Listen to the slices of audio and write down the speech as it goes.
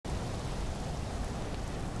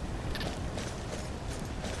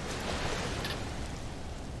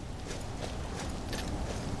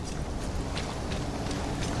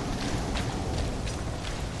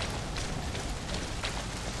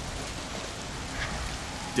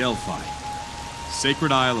Delphi,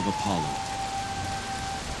 sacred isle of Apollo.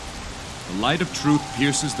 The light of truth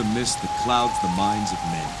pierces the mist that clouds the minds of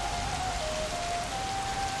men.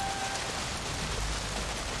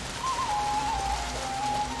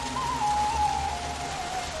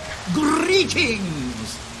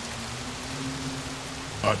 Greetings!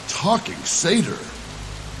 A talking satyr.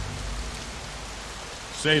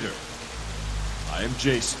 Satyr, I am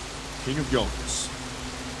Jason, king of Iolcus.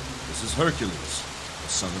 This is Hercules, the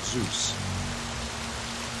son of Zeus.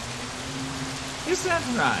 Is that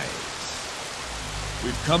right?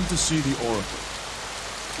 We've come to see the oracle.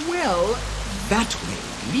 Well, that way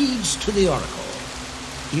leads to the oracle.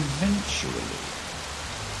 Eventually.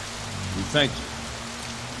 We thank you.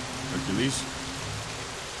 Hercules?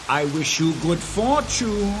 I wish you good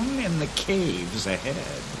fortune in the caves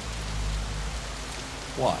ahead.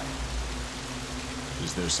 Why?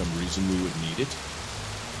 Is there some reason we would need it?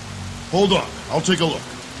 Hold on, I'll take a look.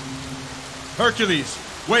 Hercules,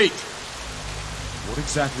 wait! What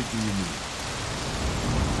exactly do you need?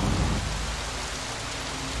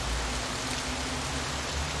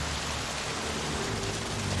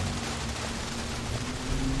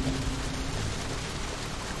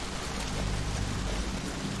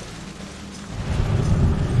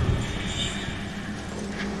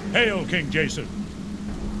 Hail, King Jason!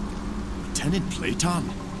 Lieutenant Platon?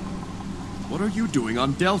 What are you doing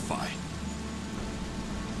on Delphi?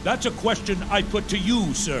 That's a question I put to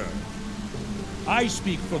you, sir. I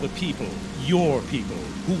speak for the people, your people,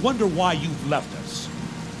 who wonder why you've left us.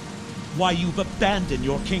 Why you've abandoned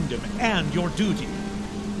your kingdom and your duty.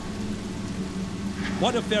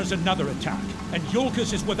 What if there's another attack, and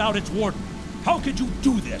Iolcus is without its warden? How could you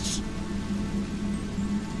do this?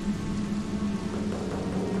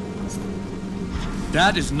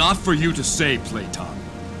 That is not for you to say, Platon.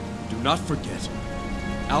 Do not forget,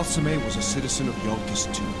 Alcime was a citizen of Iolcus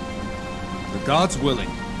too. The gods willing,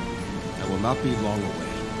 I will not be long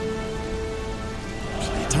away.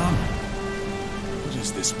 Platon, what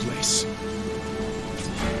is this place?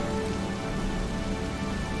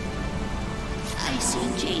 I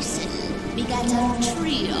see Jason begat a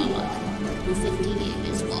trio who 50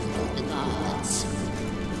 years walked with the gods.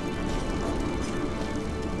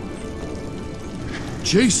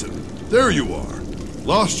 Jason, there you are.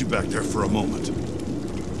 Lost you back there for a moment.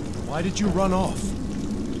 Why did you run off?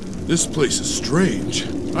 This place is strange.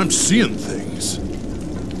 I'm seeing things.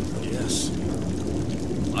 Yes.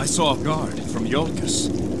 I saw a guard from Iolcus.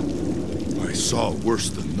 I saw worse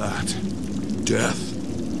than that. Death.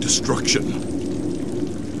 Destruction.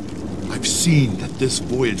 I've seen that this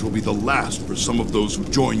voyage will be the last for some of those who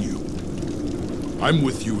join you. I'm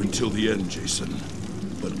with you until the end, Jason.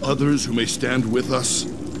 But others who may stand with us,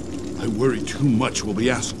 I worry too much will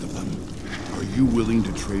be asked of them. Are you willing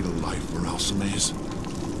to trade a life for Alcime's?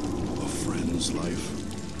 A friend's life?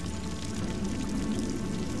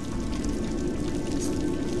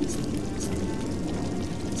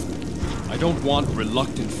 I don't want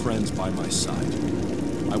reluctant friends by my side.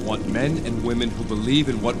 I want men and women who believe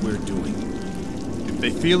in what we're doing. If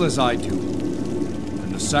they feel as I do,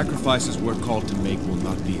 then the sacrifices we're called to make will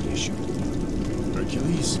not be an issue.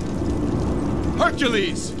 Hercules?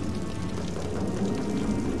 Hercules!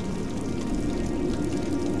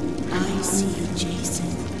 I see Jason,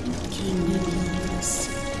 king of Iolcus.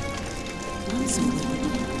 Once a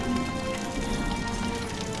warrior.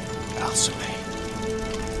 Alcime.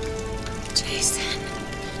 Jason,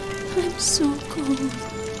 I'm so cold.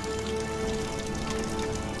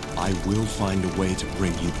 I will find a way to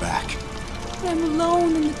bring you back. I'm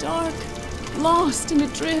alone in the dark, lost and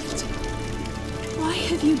adrift. Why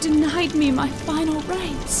have you denied me my final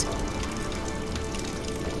rites?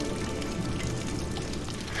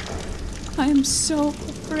 I am so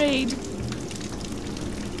afraid.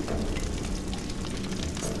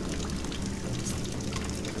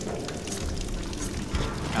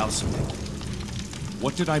 Alcime,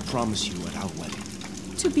 what did I promise you at our wedding?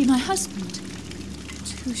 To be my husband.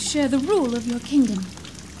 To share the rule of your kingdom.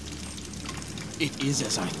 It is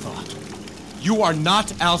as I thought. You are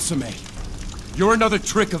not Alcime. You're another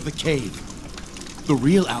trick of the cave. The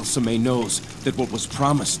real Alcime knows that what was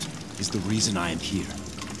promised is the reason I am here.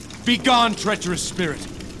 Begone, treacherous spirit!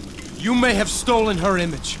 You may have stolen her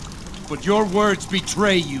image, but your words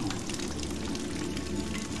betray you.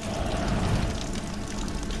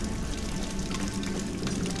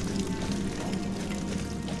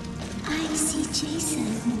 I see Jason,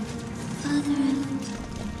 father of...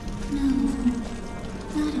 No,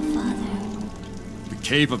 not a father. The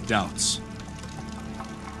Cave of Doubts.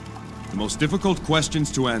 The most difficult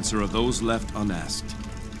questions to answer are those left unasked.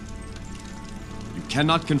 You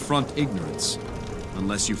cannot confront ignorance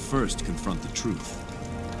Unless you first confront the truth.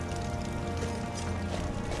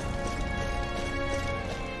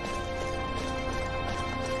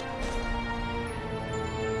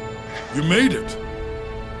 You made it!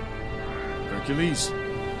 Hercules,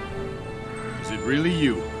 is it really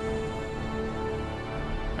you?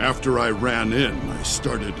 After I ran in, I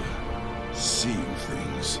started seeing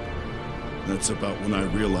things. That's about when I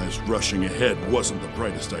realized rushing ahead wasn't the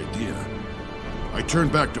brightest idea. I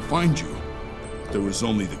turned back to find you. There was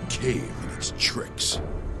only the cave and its tricks.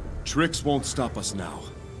 Tricks won't stop us now.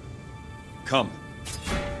 Come.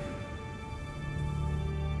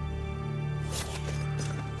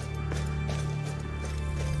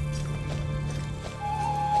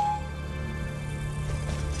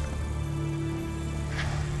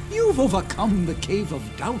 You've overcome the Cave of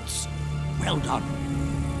Doubts. Well done.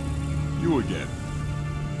 You again.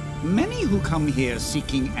 Many who come here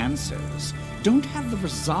seeking answers don't have the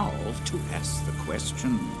resolve to ask the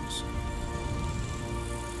questions.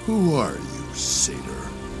 Who are you, satyr?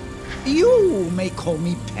 You may call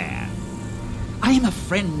me Pan. I am a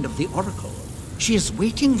friend of the Oracle. She is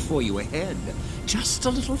waiting for you ahead, just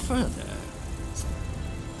a little further.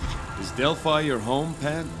 Is Delphi your home,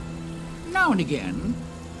 Pan? Now and again.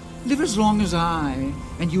 Live as long as I,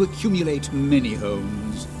 and you accumulate many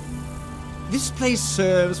homes. This place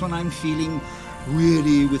serves when I'm feeling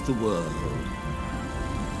weary with the world.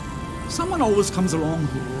 Someone always comes along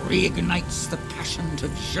who reignites the passion to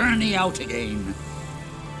journey out again.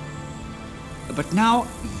 But now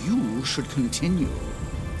you should continue.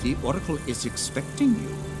 The Oracle is expecting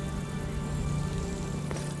you.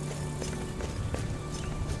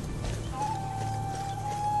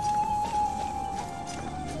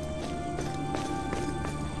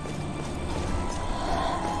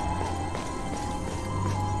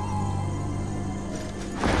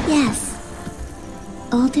 Yes.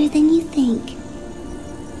 Older than you think.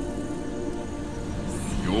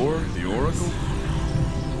 You're the Oracle?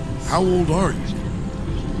 How old are you?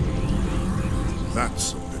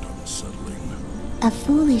 That's a bit unsettling. A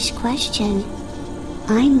foolish question.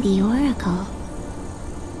 I'm the Oracle.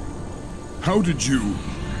 How did you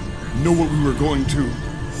know what we were going to?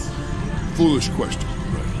 Foolish question,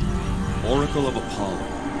 right? Oracle of Apollo.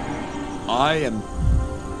 I am...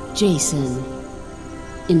 Jason.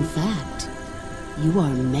 In fact, you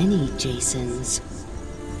are many Jasons.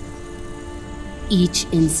 Each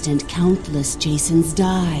instant countless Jasons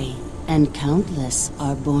die, and countless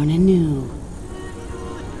are born anew.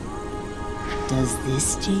 Does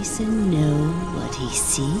this Jason know what he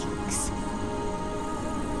seeks?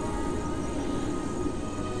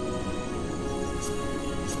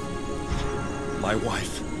 My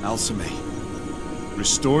wife, Alcime.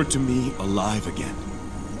 Restored to me alive again.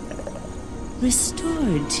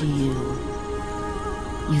 Restored to you.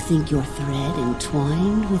 You think your thread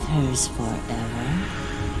entwined with hers forever?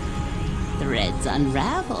 Threads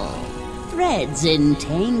unravel. Threads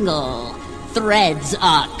entangle. Threads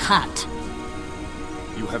are cut.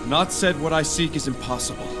 You have not said what I seek is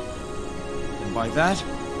impossible. And by that,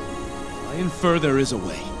 I infer there is a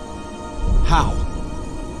way. How?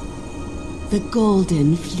 The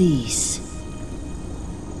Golden Fleece.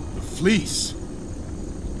 The fleece?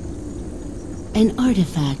 An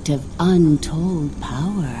artifact of untold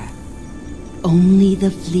power. Only the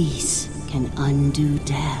fleece can undo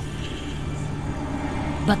death.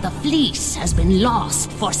 But the fleece has been lost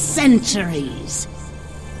for centuries.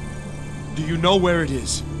 Do you know where it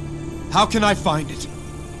is? How can I find it?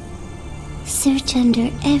 Search under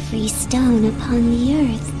every stone upon the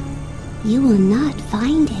earth. You will not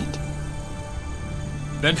find it.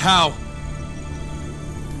 Then how?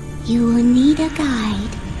 You will need a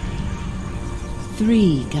guide.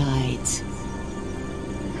 3 guides.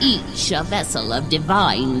 Each a vessel of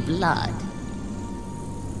divine blood.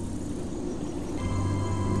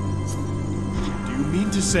 Do you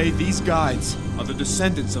mean to say these guides are the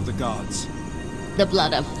descendants of the gods? The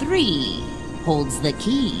blood of 3 holds the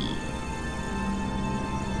key.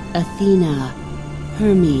 Athena,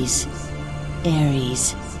 Hermes,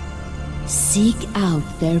 Ares. Seek out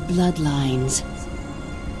their bloodlines.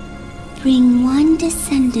 Bring one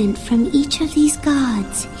descendant from each of these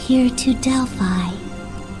gods here to Delphi.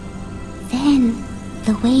 Then,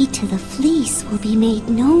 the way to the fleece will be made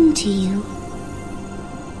known to you.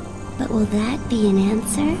 But will that be an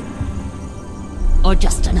answer? Or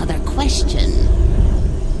just another question?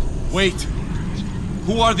 Wait!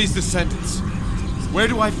 Who are these descendants? Where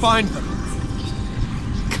do I find them?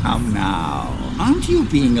 Come now, aren't you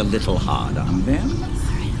being a little hard on them?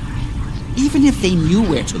 Even if they knew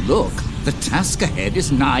where to look, the task ahead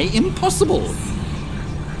is nigh impossible.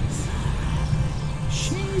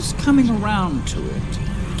 She's She's coming around to it.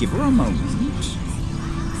 Give her a moment.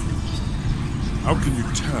 How can you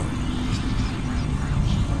tell?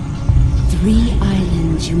 3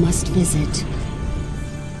 islands you must visit.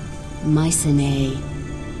 Mycenae,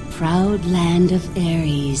 proud land of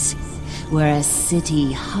Ares, where a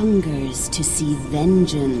city hungers to see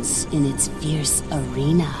vengeance in its fierce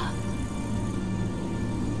arena.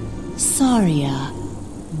 Saria,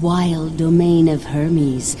 wild domain of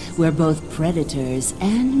Hermes, where both predators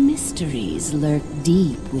and mysteries lurk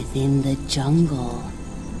deep within the jungle.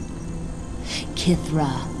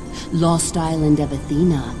 Kythra, lost island of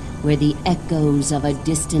Athena, where the echoes of a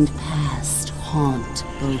distant past haunt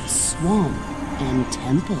both swamp and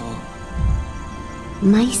temple.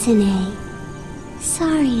 Mycenae,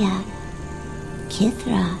 Saria,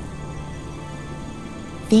 Kythra.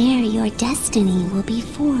 There your destiny will be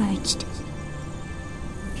forged.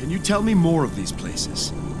 Can you tell me more of these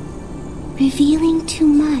places? Revealing too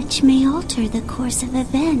much may alter the course of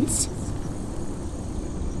events.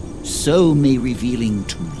 So may revealing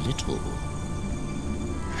too little.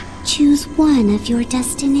 Choose one of your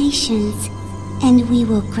destinations, and we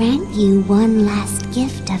will grant you one last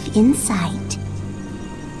gift of insight.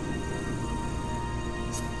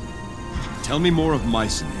 Tell me more of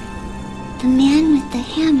Mycenae. The man with the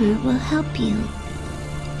hammer will help you.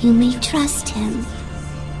 You may trust him.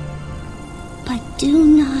 But do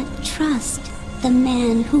not trust the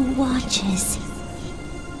man who watches.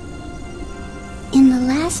 In the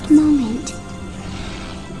last moment,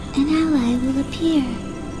 an ally will appear.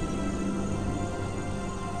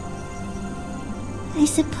 I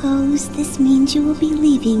suppose this means you will be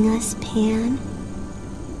leaving us, Pan.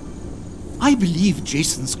 I believe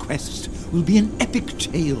Jason's quest will be an epic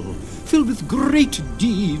tale, filled with great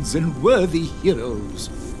deeds and worthy heroes.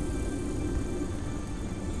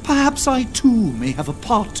 Perhaps I too may have a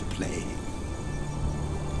part to play.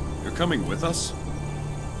 You're coming with us?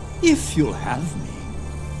 If you'll have me.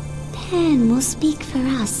 Pan will speak for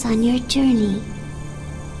us on your journey.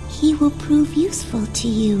 He will prove useful to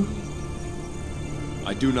you.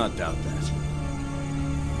 I do not doubt that.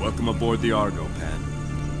 Welcome aboard the Argo,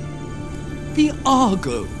 Pan. The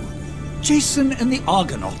Argo. Jason and the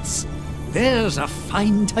Argonauts. There's a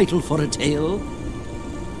fine title for a tale.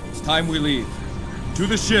 It's time we leave. To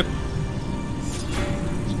the ship!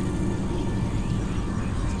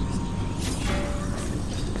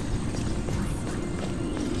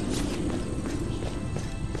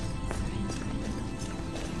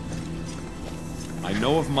 I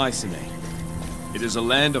know of Mycenae. It is a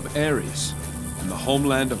land of Ares, and the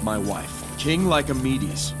homeland of my wife. King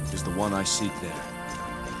Lycomedes is the one I seek there.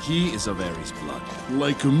 He is of Ares blood.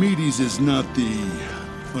 Lycomedes is not the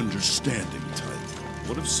understanding type.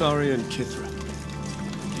 What of Saria and Kythra?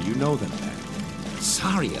 Do you know them, Pan?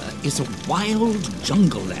 Saria is a wild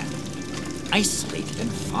jungle land, isolated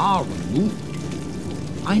and far removed.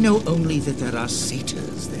 I know only that there are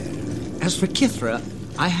satyrs there. As for Kythra,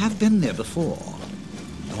 I have been there before,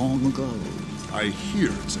 long ago. I hear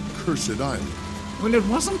it's a cursed island. Well, it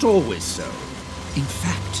wasn't always so. In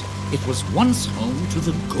fact, it was once home to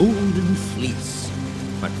the Golden Fleece.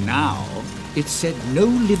 But now, it's said no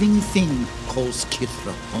living thing calls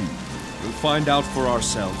Kythra home. We'll find out for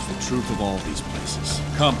ourselves the truth of all these places.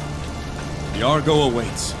 Come. The Argo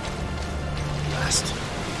awaits. At last, we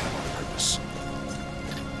have our purpose.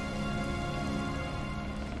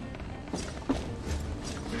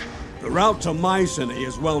 The route to Mycenae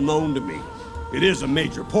is well known to me. It is a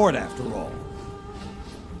major port, after all.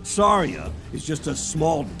 Saria is just a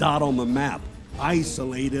small dot on the map,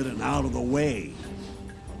 isolated and out of the way.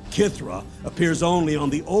 Kythra appears only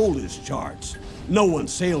on the oldest charts. No one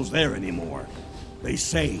sails there anymore. They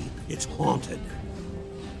say it's haunted.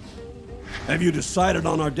 Have you decided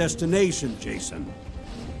on our destination, Jason?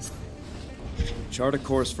 Chart a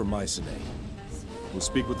course for Mycenae. We'll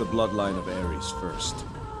speak with the bloodline of Ares first.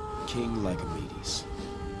 King Lycomedes.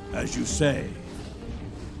 As you say.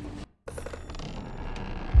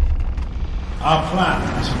 Our plan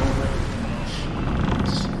is already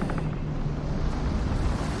finished.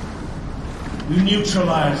 We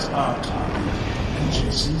neutralize our target, and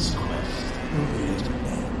Jason's quest will be at an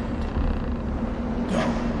end. Go.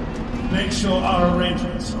 Make sure our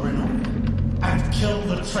arrangements are in order, and kill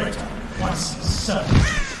the traitor once he's certain.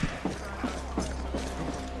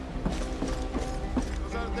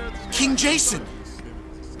 King Jason!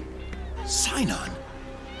 Sinon,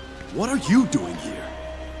 what are you doing here?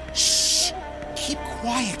 Shh! Keep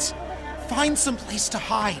quiet. Find some place to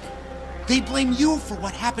hide. They blame you for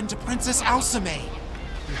what happened to Princess Alcime.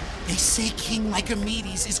 They say King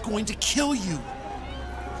Lycomedes is going to kill you.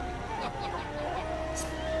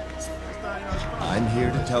 I'm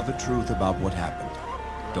here to tell the truth about what happened.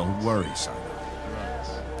 Don't worry, Simon.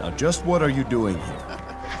 Now, just what are you doing here?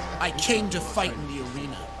 I came to fight in the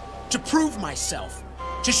arena. To prove myself.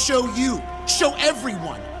 To show you, show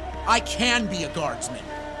everyone, I can be a guardsman.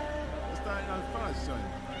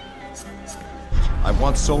 I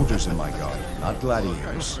want soldiers in my guard, not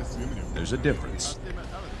gladiators. There's a difference.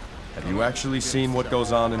 Have you actually seen what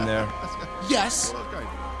goes on in there? Yes.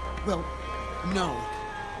 Well, no.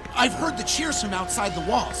 I've heard the cheers from outside the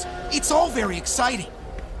walls. It's all very exciting.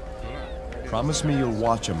 Promise me you'll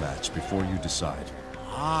watch a match before you decide.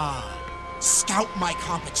 Ah, scout my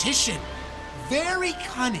competition. Very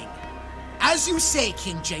cunning. As you say,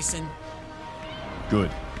 King Jason.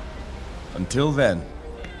 Good. Until then,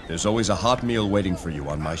 there's always a hot meal waiting for you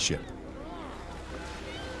on my ship.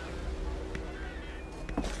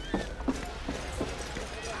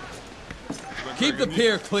 Keep the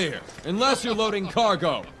pier clear, unless you're loading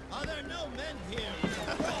cargo. Are there no men here?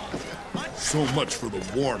 So much for the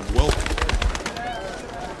warm welcome.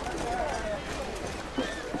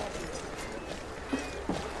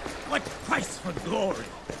 What price for glory?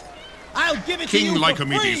 I'll give it to you King for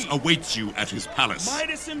Lycomedes free! awaits you at his palace.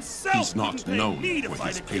 Midas himself He's not wouldn't pay known me to for fight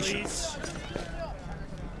his Achilles. patience.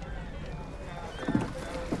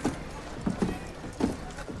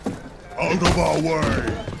 Out of our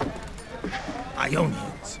way!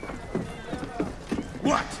 Ionians.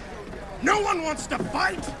 What? No one wants to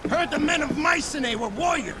fight? Heard the men of Mycenae were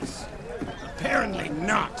warriors. Apparently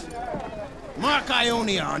not. Mark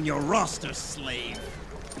Ionia on your roster, slave.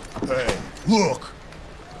 Hey, look!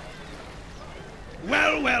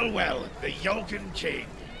 Well, well, well, the Yoken King.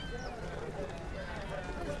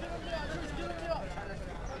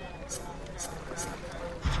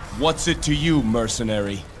 What's it to you,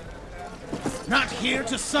 mercenary? Not here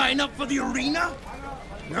to sign up for the arena?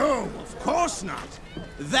 No, of course not.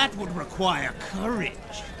 That would require courage.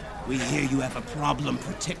 We hear you have a problem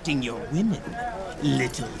protecting your women,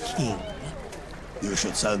 little king. You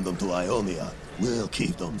should send them to Ionia. We'll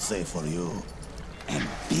keep them safe for you. And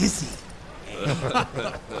busy.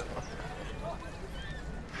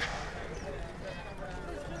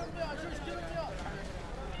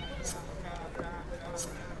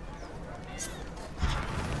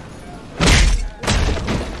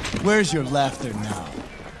 Where's your laughter now?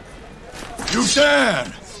 You dare!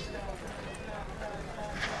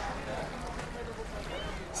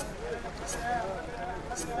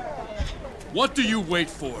 What do you wait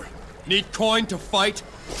for? Need coin to fight?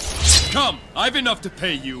 Come, I've enough to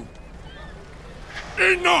pay you.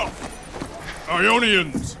 Enough!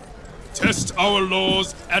 Ionians, test our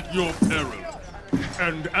laws at your peril.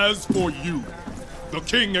 And as for you, the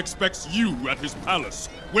king expects you at his palace,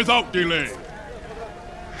 without delay.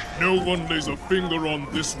 No one lays a finger on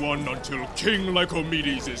this one until King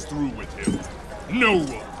Lycomedes is through with him. No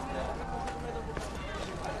one.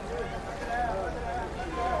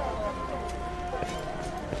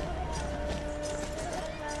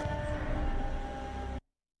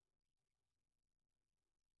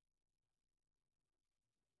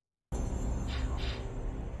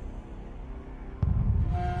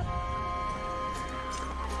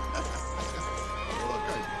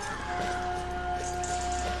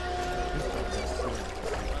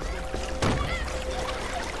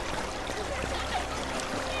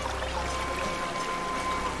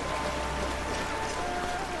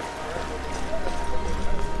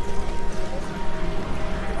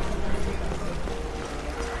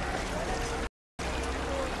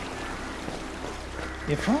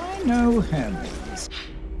 If I know Hermes...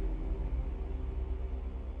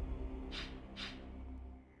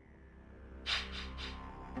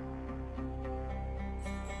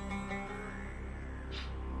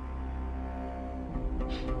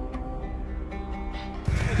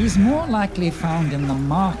 He's more likely found in the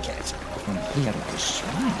market than here at the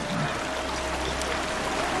shrine.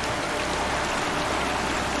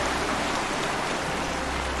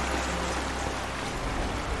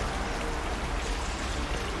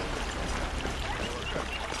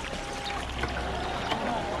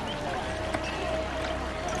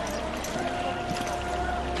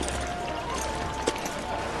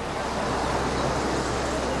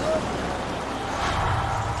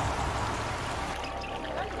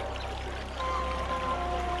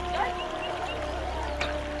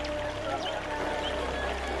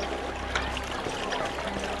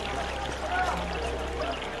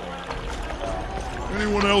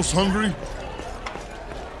 Anyone else hungry?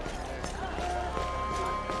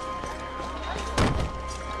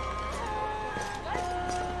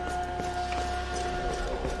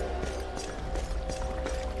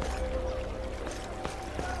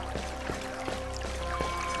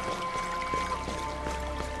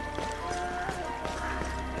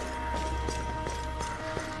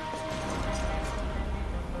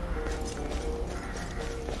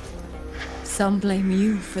 Some blame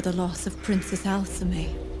you for the loss of Princess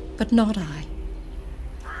Alcime, but not I.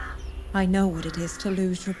 I know what it is to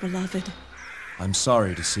lose your beloved. I'm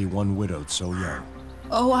sorry to see one widowed so young.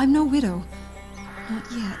 Oh, I'm no widow. Not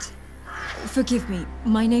yet. Forgive me,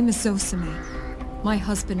 my name is Zosime. My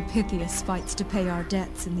husband Pythias fights to pay our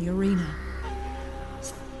debts in the arena.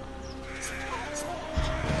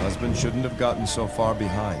 Your husband shouldn't have gotten so far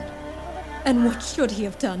behind. And what should he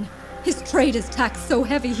have done? His trade is taxed so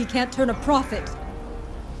heavy he can't turn a profit.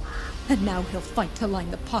 And now he'll fight to line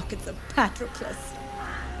the pockets of Patroclus.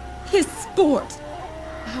 His sport.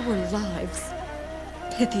 Our lives.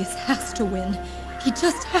 Pythias has to win. He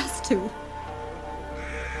just has to.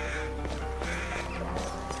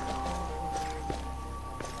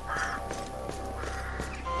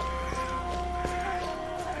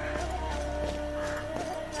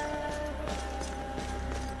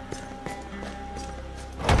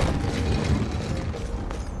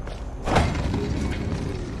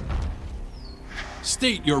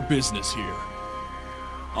 State your business here.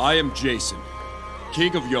 I am Jason,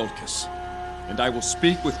 King of Iolcus, and I will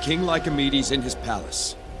speak with King Lycomedes in his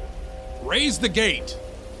palace. Raise the gate!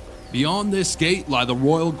 Beyond this gate lie the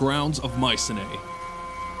royal grounds of Mycenae.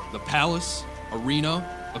 The palace,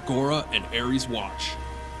 arena, agora, and Ares Watch.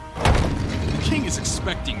 The king is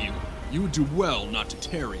expecting you. You would do well not to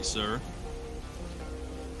tarry, sir.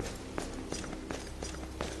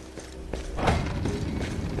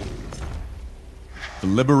 The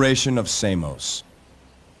liberation of Samos.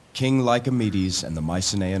 King Lycomedes and the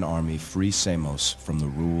Mycenaean army free Samos from the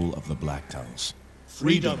rule of the Black Tongues.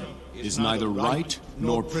 Freedom is neither right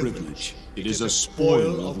nor privilege. It is a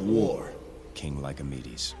spoil of war. King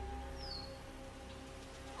Lycomedes.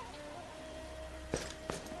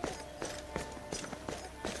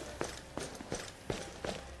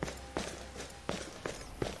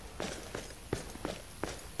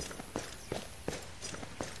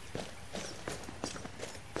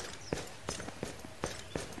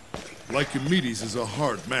 Lycomedes is a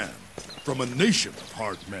hard man, from a nation of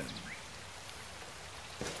hard men.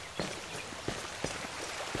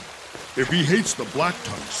 If he hates the Black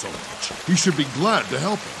Tongues so much, he should be glad to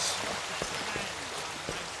help us.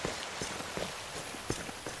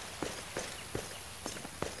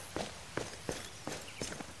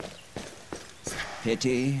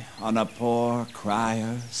 Pity on a poor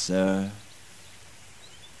crier, sir.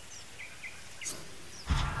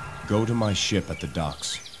 Go to my ship at the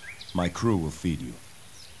docks. My crew will feed you.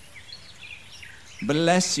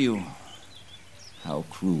 Bless you. How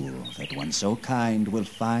cruel that one so kind will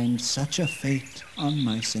find such a fate on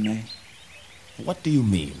Mycenae. What do you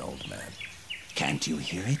mean, old man? Can't you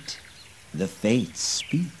hear it? The fates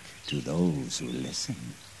speak to those who listen.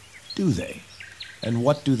 Do they? And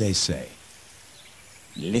what do they say?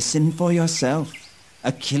 Listen for yourself.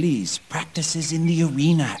 Achilles practices in the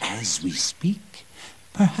arena as we speak.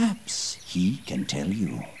 Perhaps he can tell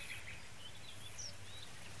you.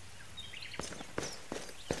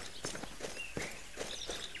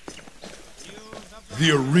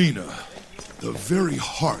 The arena, the very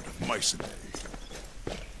heart of Mycenae.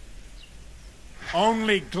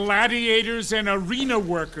 Only gladiators and arena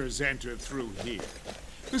workers enter through here.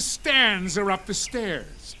 The stands are up the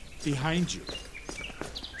stairs, behind you.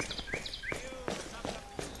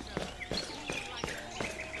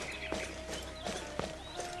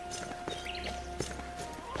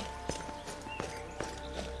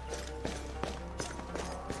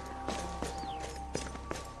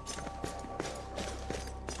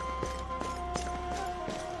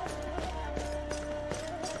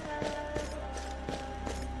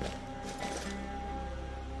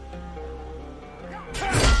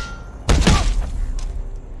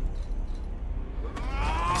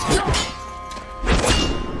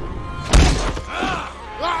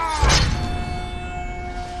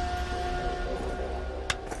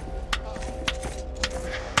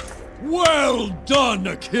 Well done,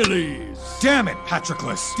 Achilles! Damn it,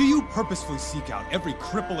 Patroclus! Do you purposefully seek out every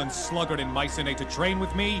cripple and sluggard in Mycenae to train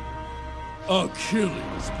with me?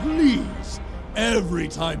 Achilles, please! Every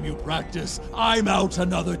time you practice, I'm out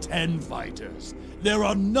another 10 fighters. There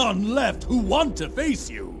are none left who want to face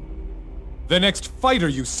you. The next fighter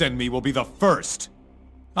you send me will be the first.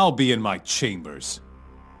 I'll be in my chambers.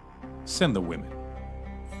 Send the women.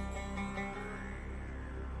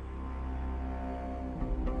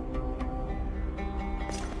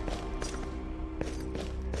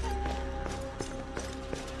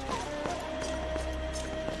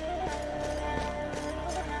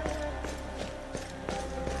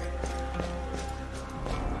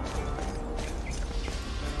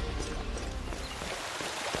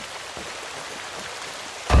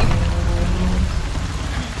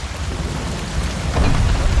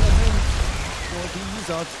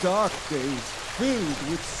 are dark days, filled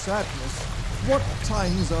with sadness. What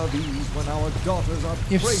times are these when our daughters are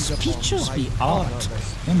If preyed speeches upon be by art,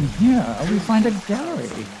 honorless then here we find a gallery.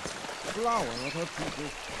 flower of her people,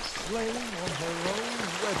 slain on her own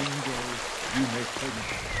wedding day? You may think,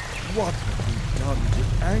 what have we done to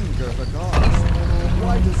anger the gods?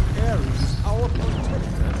 Why does Ares, our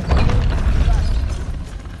protector,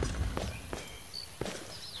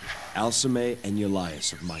 Alcime and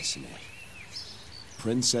Eulias of Mycenae,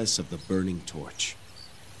 Princess of the Burning Torch,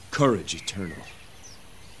 courage eternal,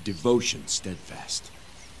 devotion steadfast,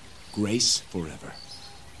 grace forever,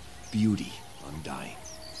 beauty undying.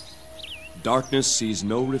 Darkness sees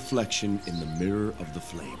no reflection in the mirror of the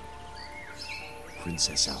flame.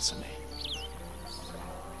 Princess Alcime.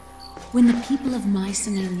 When the people of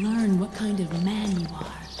Mycenae learn what kind of man you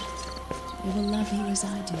are, they will love you as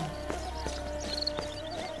I do.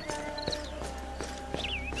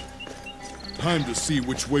 Time to see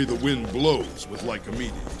which way the wind blows with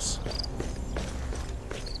Lycomedes.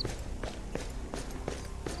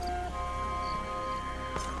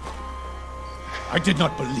 I did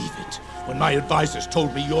not believe it when my advisors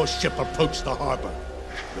told me your ship approached the harbor.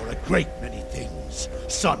 You're a great many things,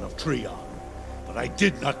 son of Trion, but I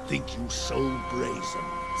did not think you so brazen.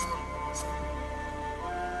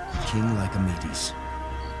 King Lycomedes,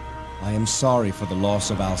 I am sorry for the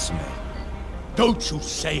loss of Alcime. Don't you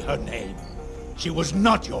say her name. She was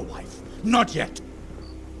not your wife, not yet.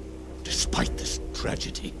 Despite this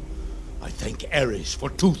tragedy, I thank Ares for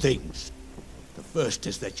two things. The first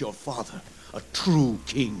is that your father, a true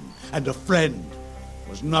king and a friend,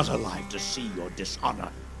 was not alive to see your dishonor.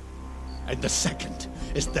 And the second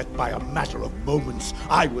is that by a matter of moments,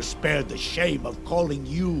 I was spared the shame of calling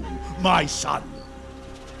you my son.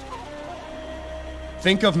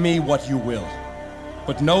 Think of me what you will,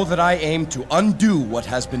 but know that I aim to undo what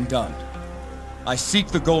has been done. I seek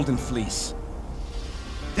the Golden Fleece.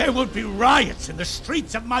 There would be riots in the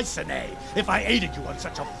streets of Mycenae if I aided you on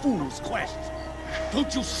such a fool's quest.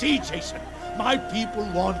 Don't you see, Jason? My people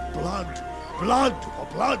want blood. Blood for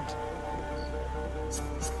blood.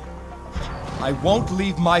 I won't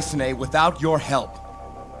leave Mycenae without your help.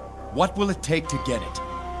 What will it take to get it?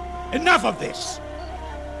 Enough of this!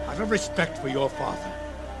 Out of respect for your father,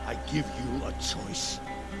 I give you a choice.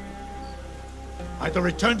 Either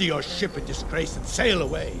return to your ship in disgrace and sail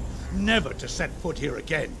away, never to set foot here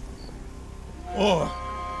again. Or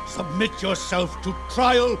submit yourself to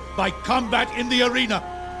trial by combat in the arena,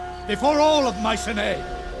 before all of Mycenae,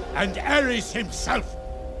 and Ares himself.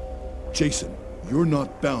 Jason, you're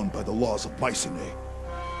not bound by the laws of Mycenae.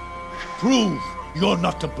 Prove you're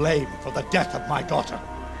not to blame for the death of my daughter.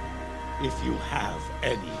 If you have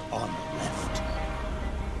any honor left,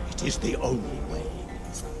 it is the only way.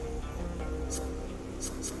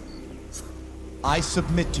 I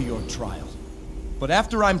submit to your trial. But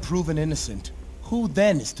after I'm proven innocent, who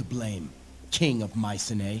then is to blame, King of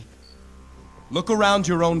Mycenae? Look around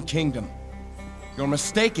your own kingdom. You're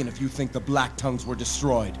mistaken if you think the Black Tongues were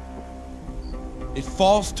destroyed. It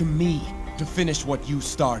falls to me to finish what you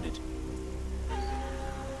started.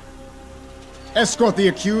 Escort the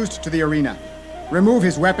accused to the arena. Remove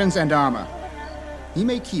his weapons and armor. He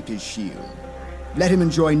may keep his shield. Let him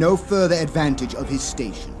enjoy no further advantage of his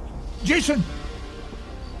station. Jason!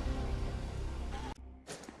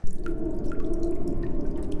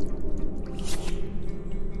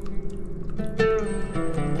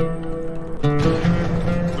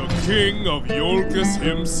 King of Iolcus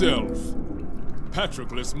himself.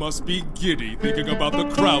 Patroclus must be giddy thinking about the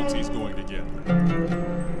crowds he's going to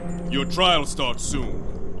get. Your trial starts soon.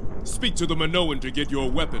 Speak to the Minoan to get your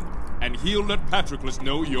weapon, and he'll let Patroclus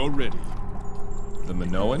know you're ready. The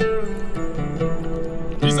Minoan?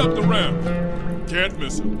 He's up the ramp. Can't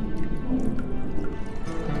miss him.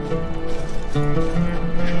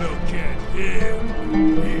 Look at him.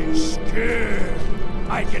 He's scared.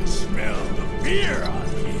 I can smell the fear on him.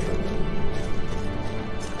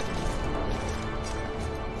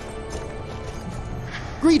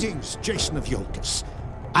 Greetings, Jason of Iolcus.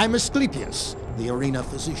 I'm Asclepius, the arena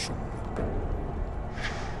physician.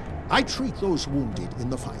 I treat those wounded in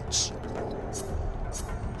the fights.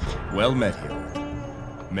 Well met,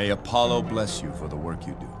 hero. May Apollo bless you for the work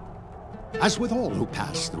you do. As with all who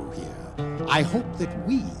pass through here, I hope that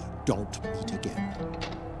we don't meet again.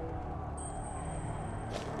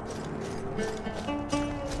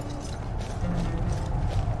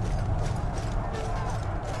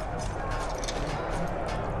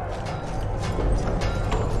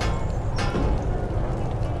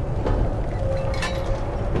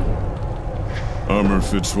 Armor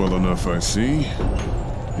fits well enough, I see.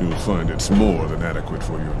 You'll find it's more than adequate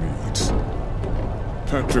for your needs.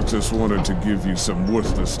 Patroclus wanted to give you some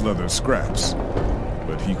worthless leather scraps,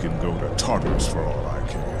 but he can go to Tartarus for all I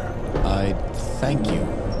care. I thank you,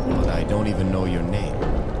 but I don't even know your name.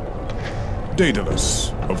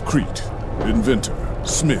 Daedalus of Crete. Inventor,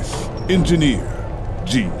 smith, engineer,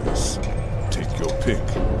 genius. Take your pick.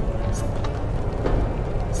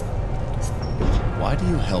 Why do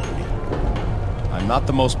you help me? I'm not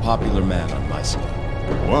the most popular man on Mycenae.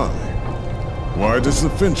 Why? Why does the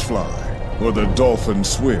finch fly? Or the dolphin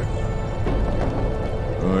swim?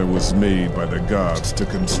 I was made by the gods to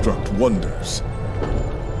construct wonders.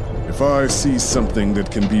 If I see something that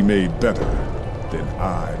can be made better, then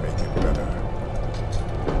I make it better.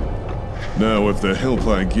 Now, if the help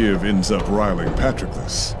I give ends up riling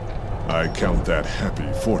Patroclus, I count that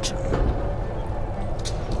happy fortune.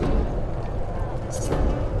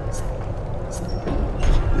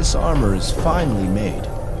 This armor is finely made.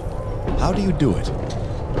 How do you do it?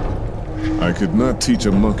 I could not teach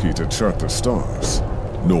a monkey to chart the stars,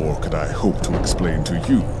 nor could I hope to explain to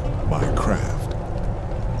you my craft.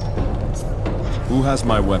 Who has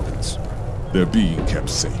my weapons? They're being kept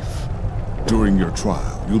safe. During your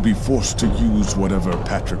trial, you'll be forced to use whatever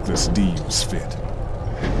Patroclus deems fit.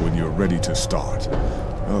 When you're ready to start,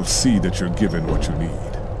 I'll see that you're given what you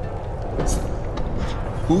need.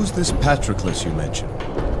 Who's this Patroclus you mentioned?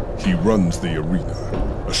 He runs the arena,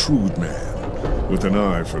 a shrewd man, with an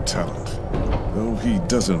eye for talent, though he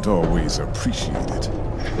doesn't always appreciate it.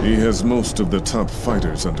 He has most of the top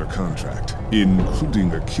fighters under contract,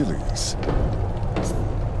 including Achilles.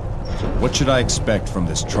 What should I expect from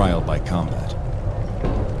this trial by combat?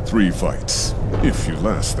 3 fights, if you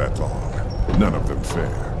last that long. None of them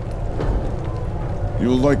fair.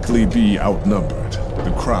 You'll likely be outnumbered,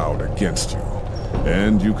 the crowd against you,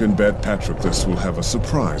 and you can bet Patroclus will have a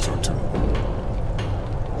surprise or two.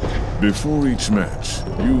 Before each match,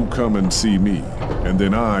 you come and see me, and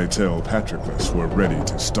then I tell Patroclus we're ready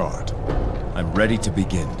to start. I'm ready to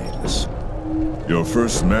begin, Daedalus. Your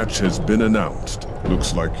first match has been announced.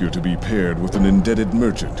 Looks like you're to be paired with an indebted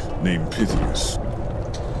merchant named Pythias.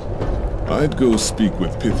 I'd go speak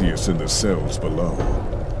with Pythias in the cells below.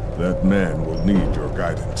 That man will need your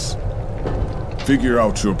guidance. Figure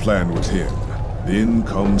out your plan with him, then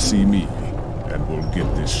come see me, and we'll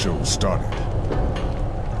get this show started.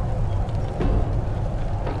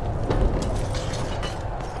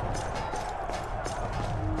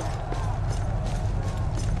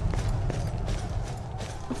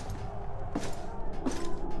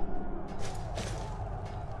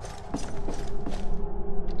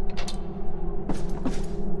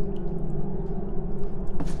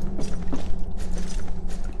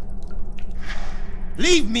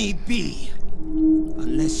 Leave me be!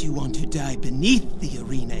 Unless you want to die beneath the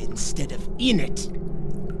arena instead of in it.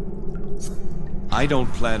 I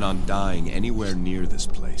don't plan on dying anywhere near this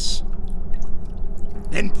place.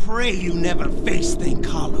 Then pray you never face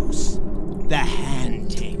Thankalos, the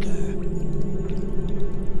Hand-Taker.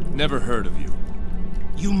 Never heard of you.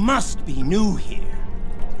 You must be new here.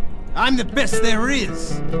 I'm the best there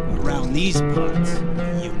is around these parts,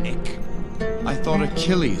 eunuch. I thought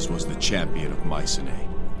Achilles was the champion of Mycenae.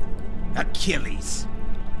 Achilles.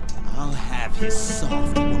 I'll have his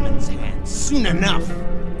soft woman's hands soon enough.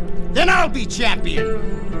 Then I'll be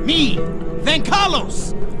champion. Me,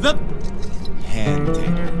 Thankalos, the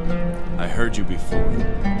Hand-Taker. I heard you before.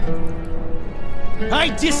 I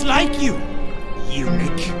dislike you,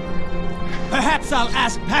 eunuch. Perhaps I'll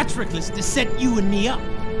ask Patroclus to set you and me up.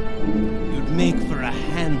 You'd make for a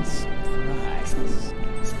handsome prize.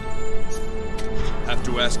 Have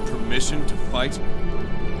to ask permission to fight?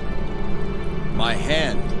 My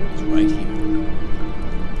hand is right here.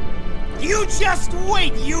 You just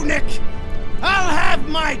wait, eunuch! I'll have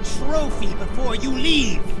my trophy before you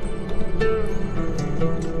leave!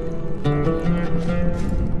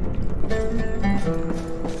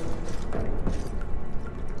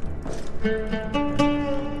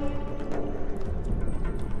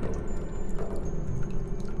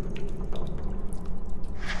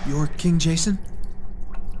 You're King Jason?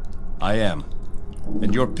 I am.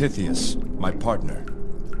 And you're Pythias, my partner.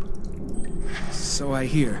 So I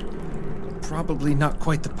hear. Probably not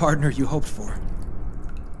quite the partner you hoped for.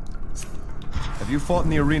 Have you fought in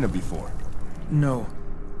the arena before? No.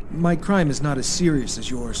 My crime is not as serious as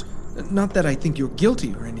yours. Not that I think you're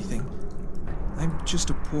guilty or anything. I'm just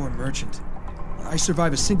a poor merchant. I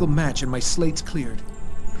survive a single match and my slate's cleared.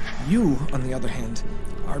 You, on the other hand,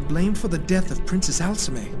 are blamed for the death of Princess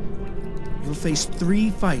Alcime. You'll face 3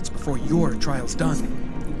 fights before your trial's done.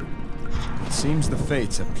 It seems the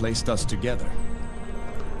fates have placed us together.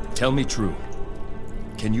 Tell me true.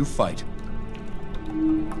 Can you fight?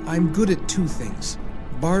 I'm good at 2 things.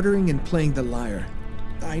 bartering and playing the lyre.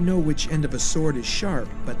 I know which end of a sword is sharp,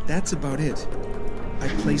 but that's about it. I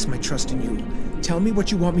place my trust in you. Tell me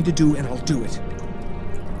what you want me to do, and I'll do it.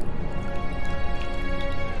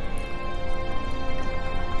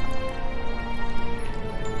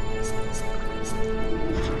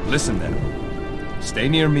 Listen then. Stay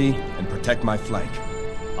near me and protect my flank.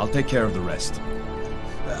 I'll take care of the rest.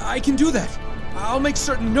 I can do that. I'll make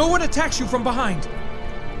certain no one attacks you from behind.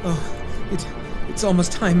 Oh, it's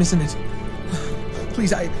almost time, isn't it?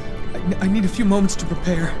 Please, I need a few moments to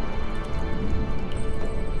prepare.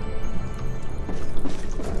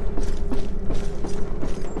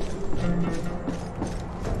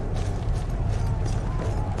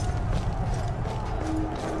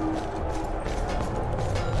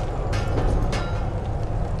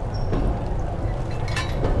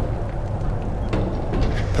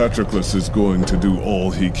 Patroclus is going to do all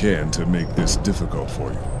he can to make this difficult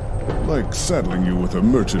for you. Like saddling you with a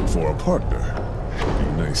merchant for a partner. Be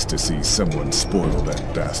nice to see someone spoil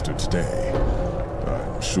that bastard's day.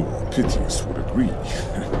 I'm sure Pythias would agree.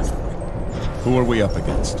 Who are we up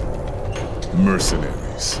against?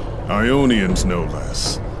 Mercenaries. Ionians, no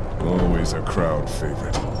less. Always a crowd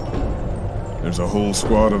favorite. There's a whole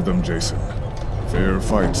squad of them, Jason. Fair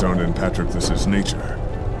fights aren't in Patroclus's nature.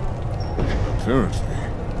 Apparently,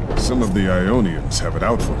 some of the Ionians have it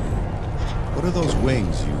out for you. What are those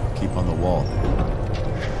wings you keep on the wall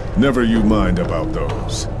there? Never you mind about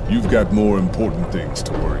those. You've got more important things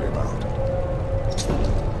to worry about.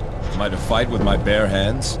 Am I to fight with my bare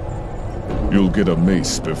hands? You'll get a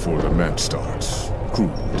mace before the match starts.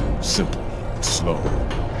 Crude, simple, and slow.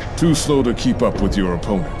 Too slow to keep up with your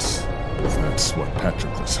opponents. That's what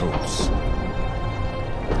Patroclus hopes.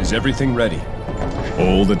 Is everything ready?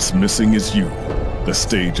 All that's missing is you. The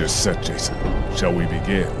stage is set, Jason. Shall we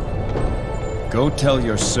begin? Go tell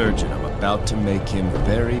your surgeon I'm about to make him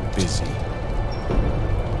very busy.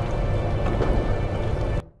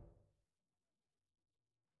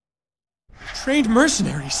 Trained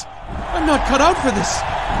mercenaries? I'm not cut out for this.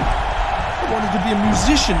 I wanted to be a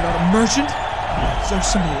musician, not a merchant.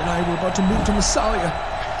 Zosime and I were about to move to Massalia.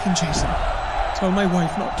 And Jason, tell my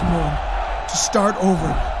wife not to mourn. To start over.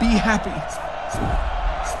 Be happy.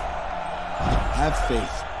 Have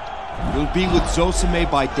faith. You'll be with Zosime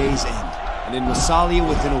by day's end, and in Massalia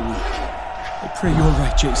within a week. I pray you're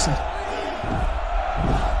right, Jason.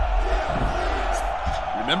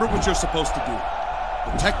 Remember what you're supposed to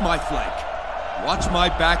do. Protect my flank. Watch my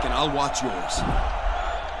back and I'll watch yours.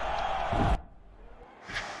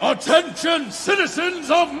 Attention, citizens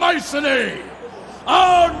of Mycenae!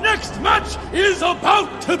 Our next match is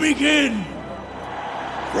about to begin!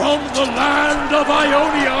 From the land of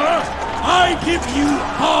Ionia, I give you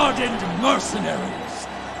hardened mercenaries.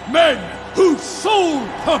 Men whose sole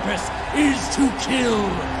purpose is to kill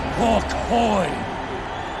for coin.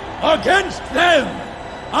 Against them,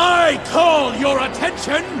 I call your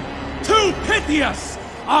attention to Pythias,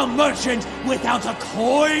 a merchant without a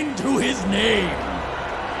coin to his name.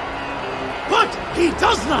 But he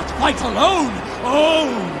does not fight alone. Oh,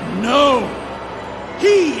 no.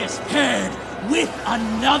 He is paired with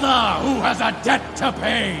another who has a debt to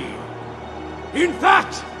pay. In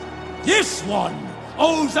fact, this one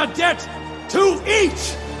owes a debt to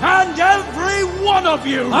each and every one of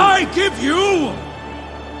you. I give you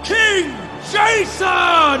King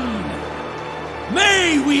Jason!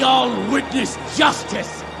 May we all witness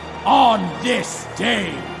justice on this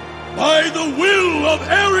day. By the will of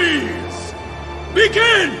Ares,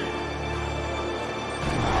 begin!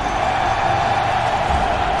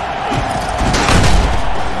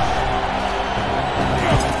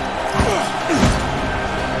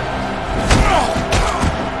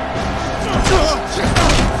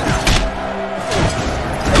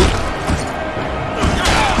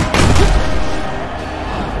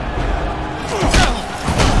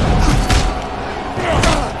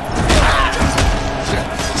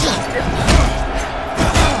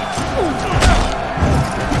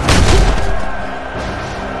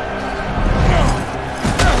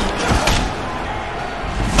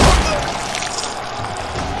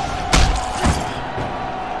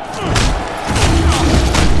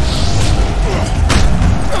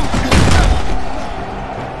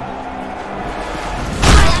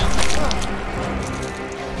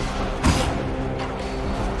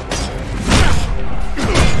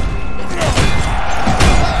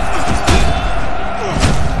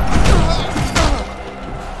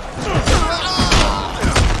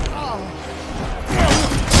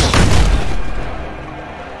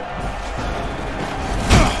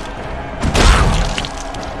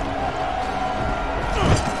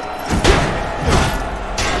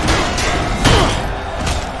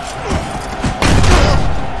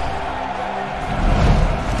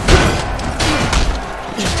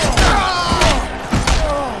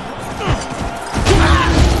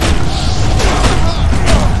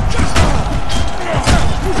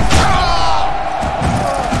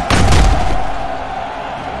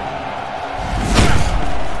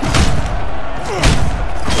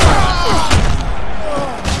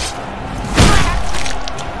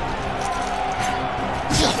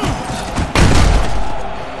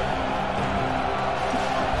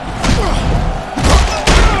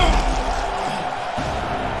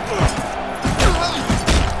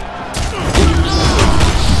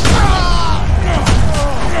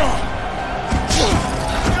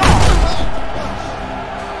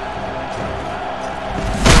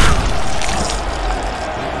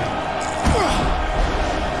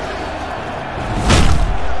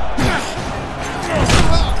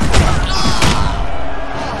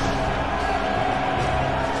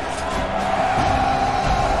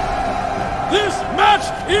 match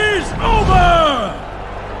is over!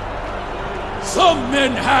 Some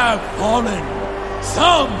men have fallen,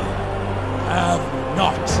 some have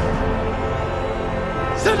not.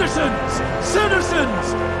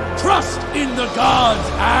 Citizens, trust in the gods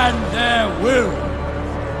and their will.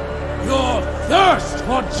 Your thirst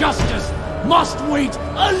for justice must wait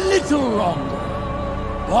a little longer,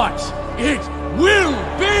 but it will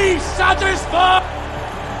be satisfied.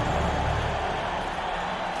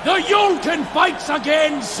 The Yolkin fights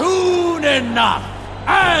again soon enough.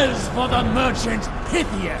 As for the merchant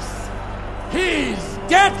Pythias, his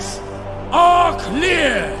debts are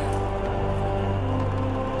clear.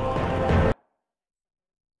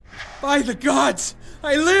 By the gods,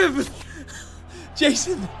 I live!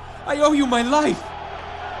 Jason, I owe you my life.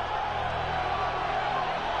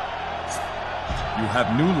 You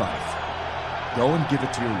have new life. Go and give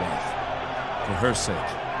it to your wife. For her sake,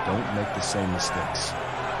 don't make the same mistakes.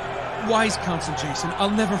 Wise counsel, Jason. I'll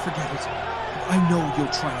never forget it. I know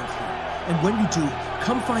you'll triumph here. And when you do,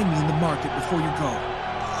 come find me in the market before you go.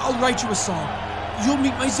 I'll write you a song. You'll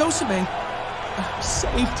meet my Zosume. I'm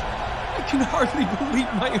saved. I can hardly believe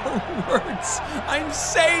my own words. I'm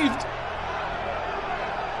saved!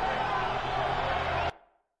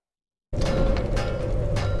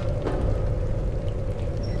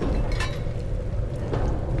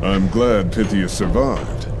 I'm glad Pythias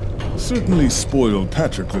survived. Certainly spoiled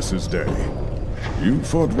Patroclus's day. You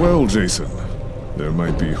fought well, Jason. There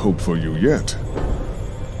might be hope for you yet.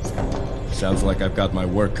 Sounds like I've got my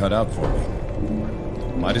work cut out for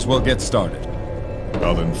me. Might as well get started.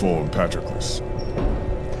 I'll inform Patroclus.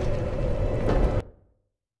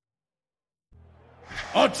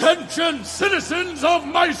 Attention, citizens of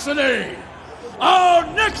Mycenae! Our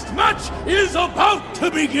next match is about to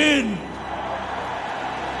begin!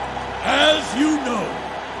 As you know,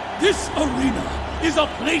 this arena is a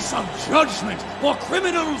place of judgment for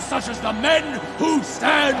criminals such as the men who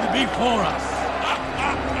stand before us.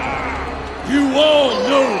 You all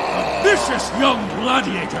know a vicious young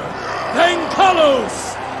gladiator,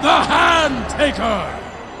 Venkalos, the Hand Taker.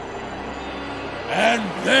 And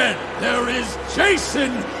then there is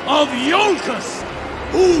Jason of Iolcus,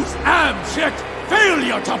 whose abject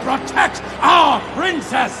failure to protect our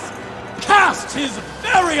princess casts his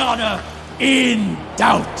very honor in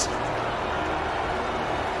doubt.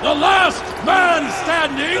 The last man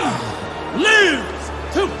standing lives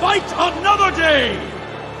to fight another day.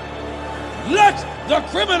 Let the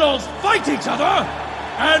criminals fight each other,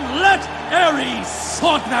 and let Ares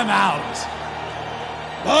sort them out.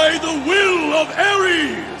 By the will of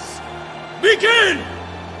Ares, begin!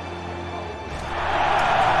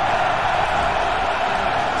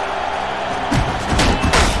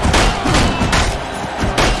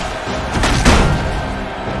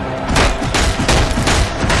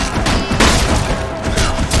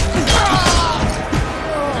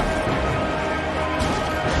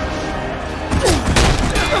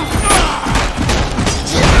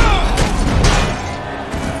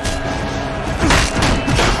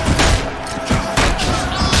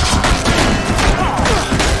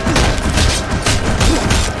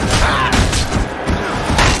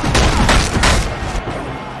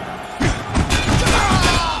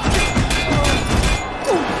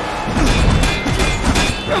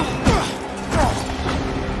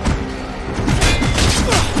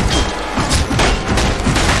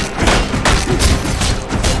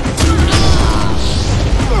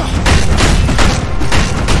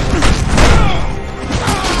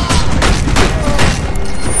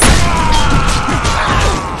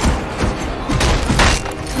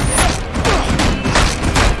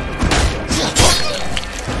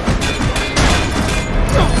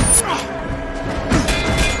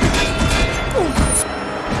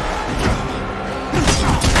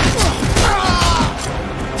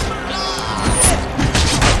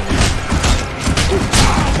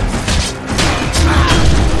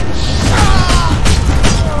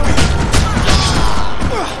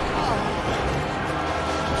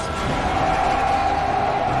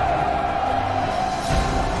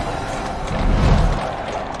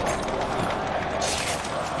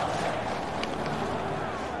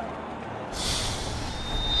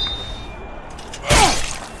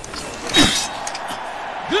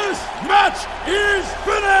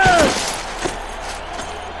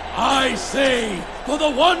 I say, for the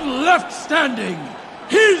one left standing,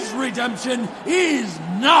 his redemption is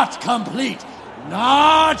not complete.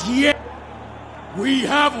 Not yet. We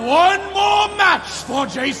have one more match for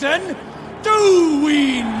Jason, do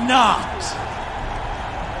we not?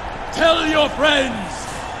 Tell your friends,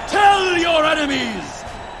 tell your enemies,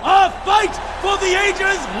 a fight for the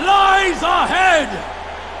ages lies ahead!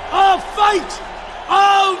 A fight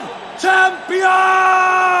of Champions!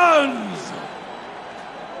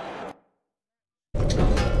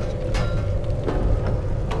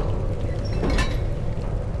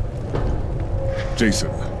 Jason,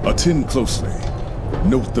 attend closely.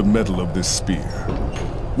 Note the metal of this spear.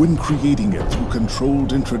 When creating it through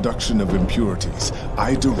controlled introduction of impurities,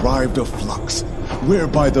 I derived a flux,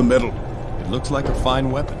 whereby the metal... It looks like a fine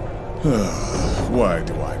weapon. Why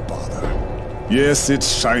do I bother? Yes, it's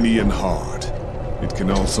shiny and hard. It can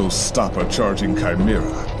also stop a charging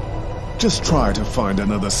chimera. Just try to find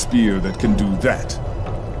another spear that can do that.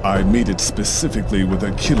 I made it specifically with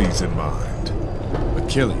Achilles in mind.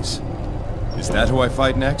 Achilles? Is that who I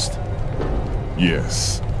fight next?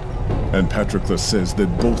 Yes. And Patroclus says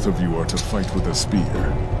that both of you are to fight with a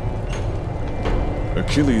spear.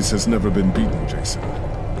 Achilles has never been beaten, Jason.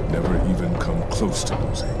 Never even come close to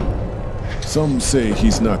losing. Some say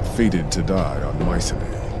he's not fated to die on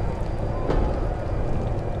Mycenae.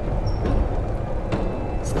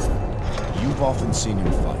 You've often seen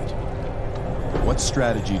him fight. What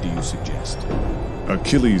strategy do you suggest?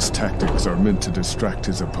 Achilles' tactics are meant to distract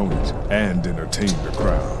his opponent and entertain the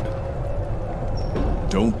crowd.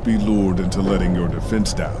 Don't be lured into letting your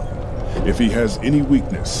defense down. If he has any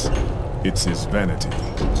weakness, it's his vanity.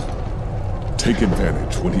 Take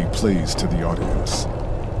advantage when he plays to the audience.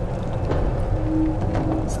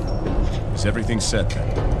 Is everything set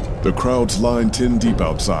then? The crowd's lined 10 deep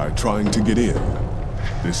outside, trying to get in.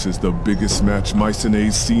 This is the biggest match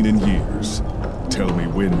Mycenae's seen in years. Tell me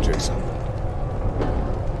when, Jason.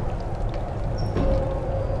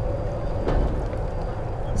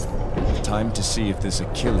 Time to see if this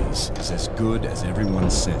Achilles is as good as everyone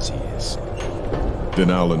says he is. Then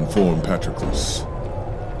I'll inform Patroclus.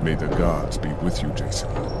 May the gods be with you, Jason.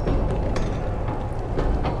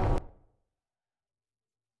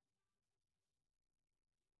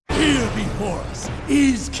 Here before us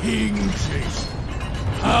is King Jason.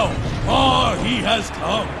 How far he has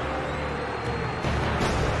come!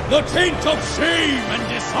 The taint of shame and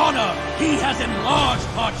dishonor he has in large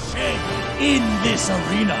part shed in this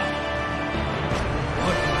arena.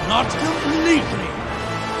 But not completely.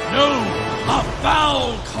 No, a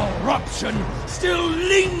foul corruption still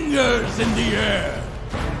lingers in the air.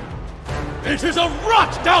 It is a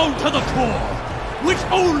rot down to the core, which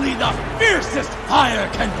only the fiercest fire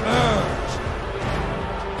can purge.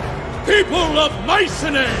 People of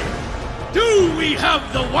Mycenae, do we have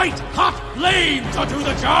the white-hot flame to do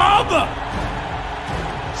the job?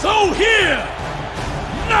 So here,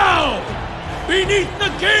 now, beneath the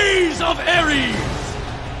gaze of Ares,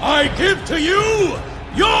 I give to you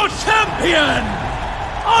your champion!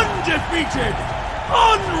 Undefeated,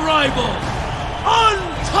 unrivaled,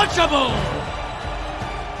 untouchable!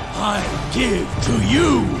 I give to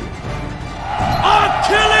you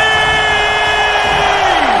Achilles!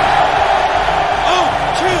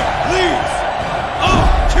 Achilles!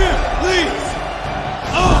 Achilles!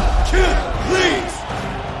 Achilles!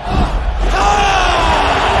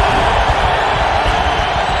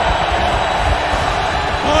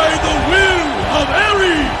 By the will of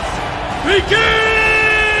Ares,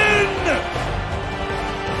 begin!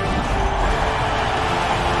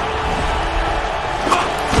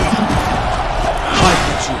 I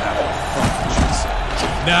bet you have a fun, Jason.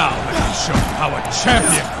 Now let me show you how a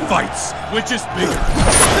champion fights. Which is bigger?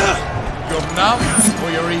 Your mouth or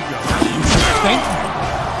your ego? You should thank me.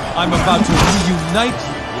 I'm about to reunite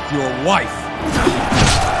you with your wife.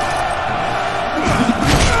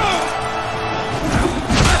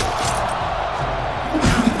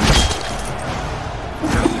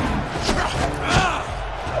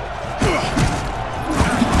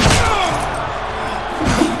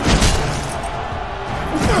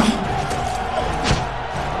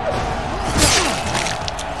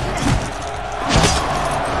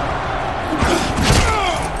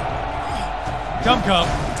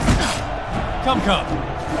 Come.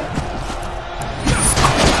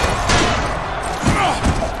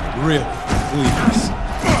 Really, please,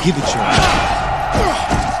 give it your all.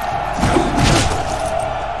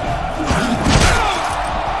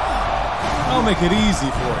 I'll make it easy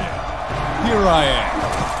for you. Here I am.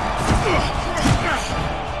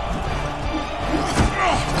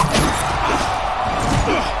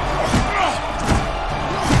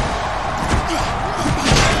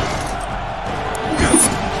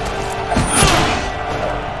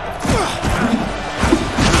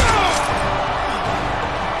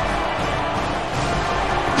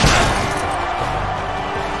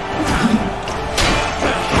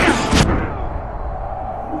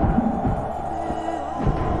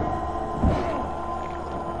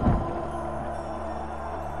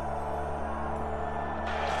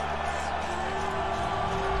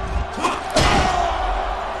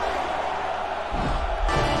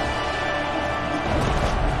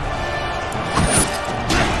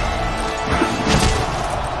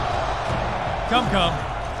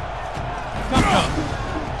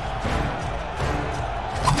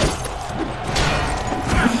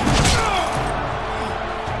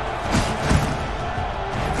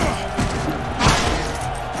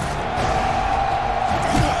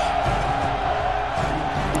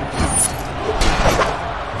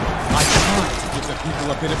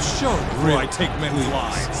 a bit of show before I take men's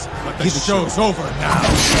lives. But the show's over now.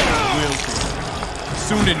 Will be.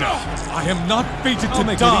 Soon enough. I am not fated to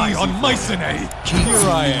die on Mycenae. Here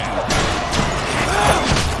I am.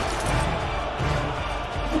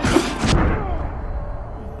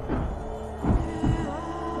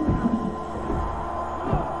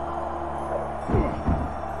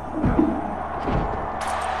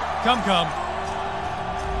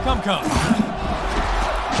 Come.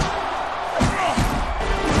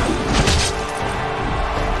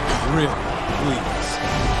 Really, please,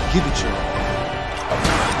 give it your all.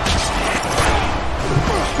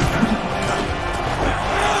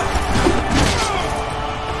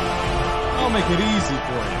 I'll make it easy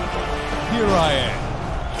for you. Here I am.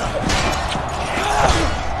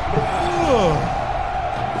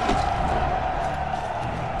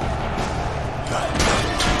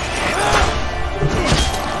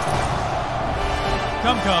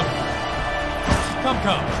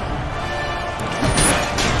 Come.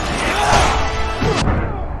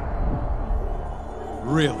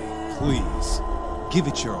 Really, please, give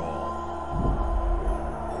it your all.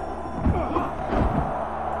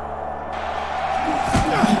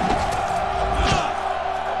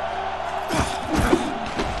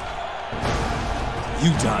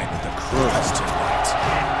 You dine with the crows tonight.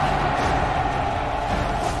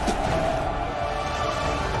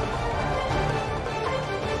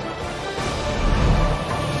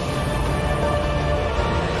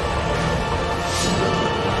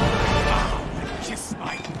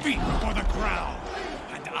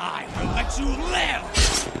 You live!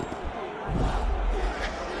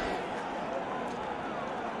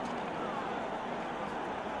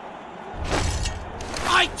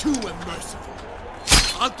 I too am merciful.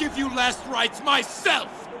 I'll give you last rites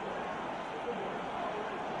myself!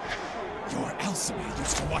 Your Alcime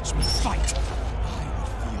used to watch me fight. I would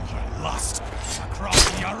feel her lust across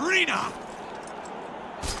the arena!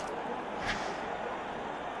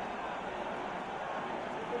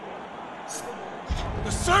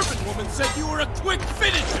 The servant woman said you were a quick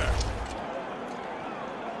finisher!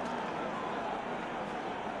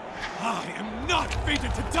 I am not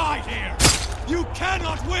fated to die here! You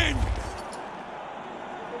cannot win!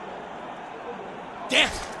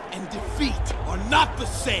 Death and defeat are not the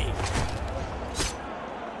same!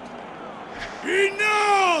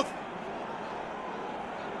 Enough!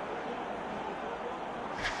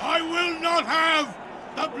 I will not have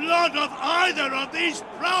the blood of either of these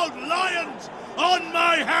proud lions on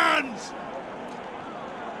my hands!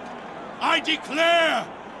 I declare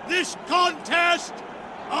this contest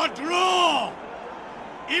a draw!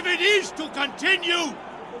 If it is to continue,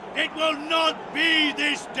 it will not be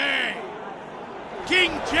this day!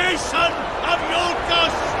 King Jason of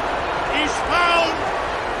Iolcus is found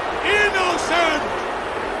innocent!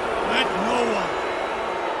 Let no one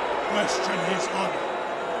question his honor.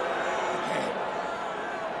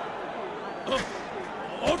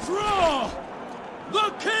 A draw!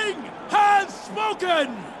 The king has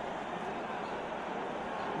spoken!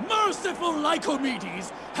 Merciful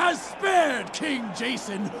Lycomedes has spared King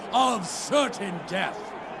Jason of certain death.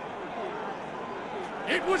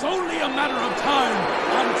 It was only a matter of time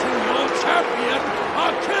until your champion,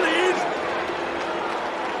 Achilles...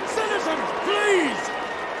 Citizens, please!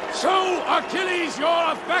 Show Achilles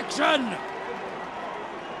your affection!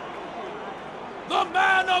 The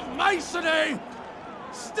man of Mycenae,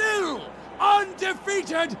 still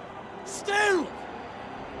undefeated! Still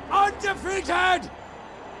undefeated!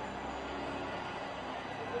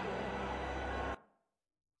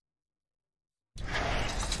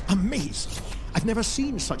 Amazing! I've never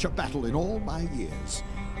seen such a battle in all my years.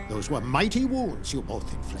 Those were mighty wounds you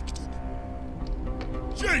both inflicted.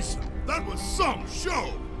 Jason, that was some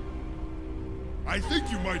show! I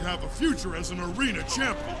think you might have a future as an arena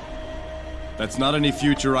champion. That's not any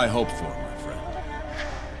future I hope for, my friend.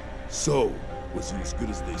 So, was he as good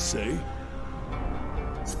as they say?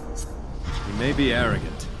 He may be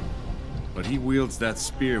arrogant, but he wields that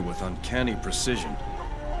spear with uncanny precision.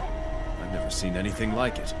 I've never seen anything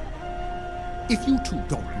like it. If you two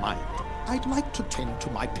don't mind, I'd like to tend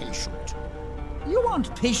to my patient. You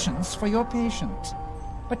want patience for your patient,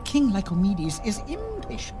 but King Lycomedes is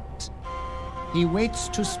impatient. He waits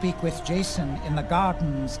to speak with Jason in the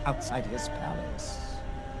gardens outside his palace.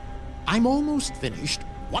 I'm almost finished.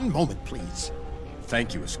 One moment, please.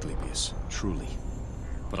 Thank you, Asclepius, truly.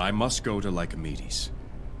 But I must go to Lycomedes.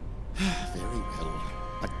 Very well.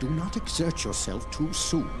 But do not exert yourself too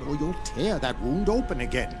soon, or you'll tear that wound open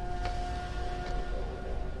again.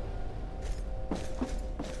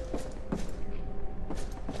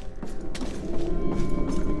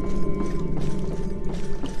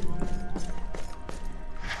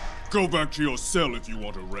 Go back to your cell if you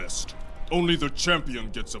want to rest. Only the champion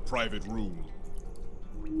gets a private room.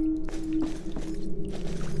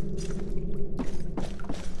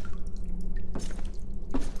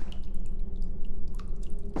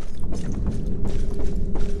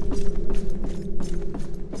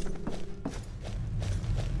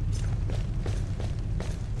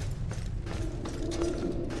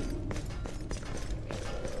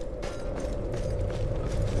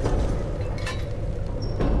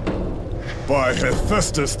 By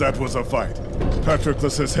Hephaestus, that was a fight.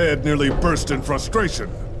 Patroclus' head nearly burst in frustration.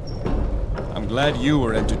 I'm glad you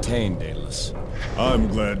were entertained, Daedalus. I'm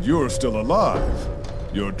glad you're still alive.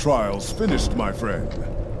 Your trial's finished, my friend.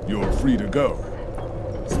 You're free to go.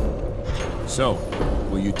 So,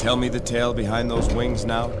 will you tell me the tale behind those wings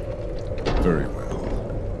now? Very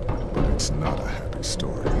well. But it's not a happy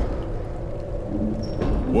story.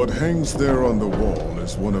 What hangs there on the wall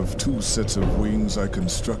is one of 2 sets of wings I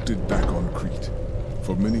constructed back on Crete.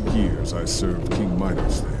 For many years I served King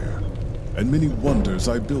Minos there, and many wonders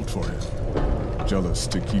I built for him. Jealous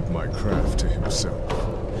to keep my craft to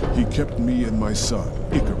himself, he kept me and my son,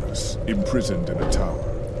 Icarus, imprisoned in a tower.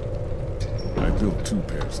 I built 2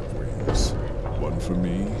 pairs of wings, one for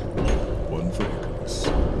me, one for Icarus,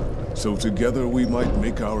 so together we might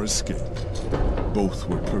make our escape. Both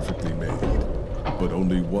were perfectly made, but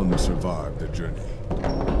only one survived the journey.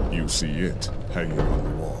 You see it hanging on the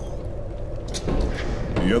wall.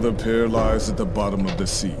 The other pair lies at the bottom of the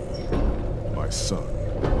sea. My son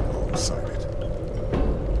alongside it.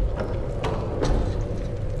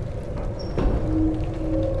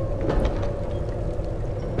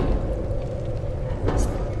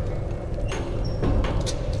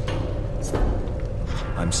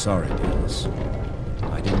 I'm sorry, Daedalus.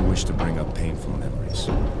 I didn't wish to bring up painful memories.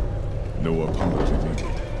 No apology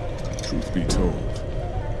needed. Truth be told,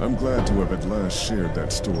 I'm glad to have at last shared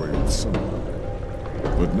that story with someone.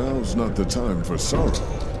 But now's not the time for sorrow.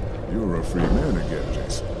 You're a free man again,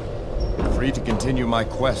 Jason. Free to continue my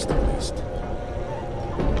quest, at least.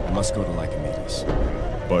 I must go to Lycomedes.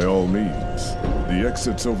 By all means. The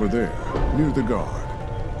exit's over there, near the guard.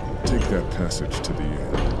 Take that passage to the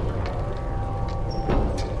end.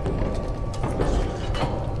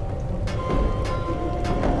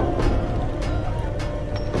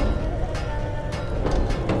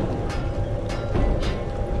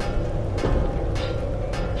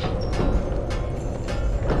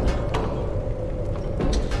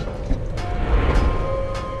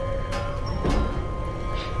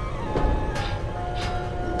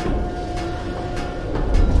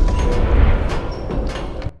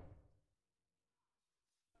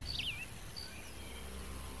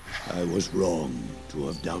 I was wrong to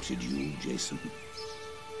have doubted you, Jason.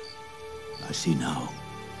 I see now.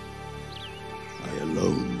 I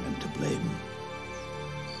alone am to blame.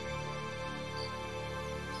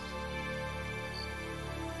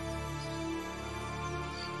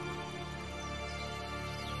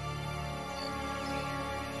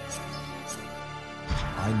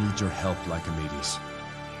 I need your help, Lycomedes.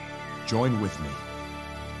 Join with me.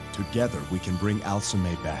 Together we can bring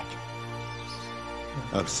Alcime back.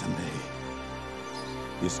 Alcime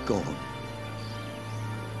is gone,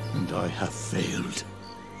 and I have failed.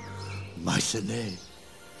 Mycenae,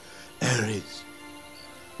 Ares,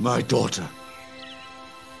 my daughter.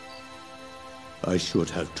 I should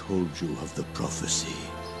have told you of the prophecy.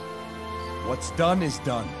 What's done is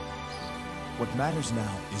done. What matters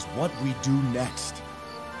now is what we do next.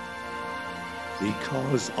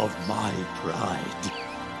 Because of my pride,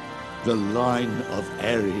 the line of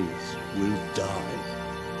Ares will die.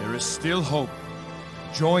 There is still hope.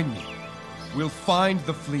 Join me. We'll find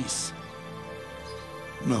the fleece.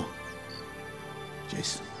 No.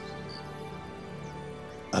 Jason.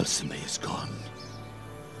 Alcime is gone.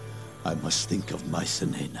 I must think of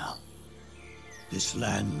Mycenae now. This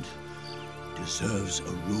land deserves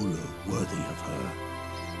a ruler worthy of her.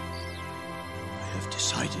 I have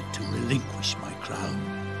decided to relinquish my crown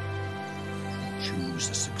and choose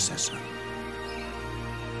a successor.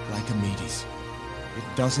 Lycomedes,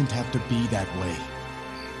 it doesn't have to be that way.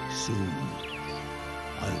 Soon,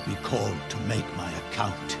 I'll be called to make my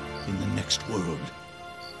account in the next world.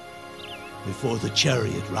 Before the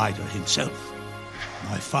chariot rider himself,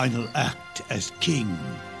 my final act as king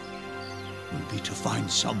will be to find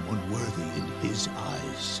someone worthy in his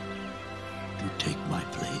eyes to take my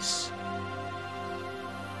place.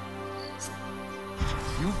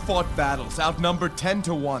 You fought battles outnumbered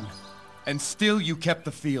 10-1, and still you kept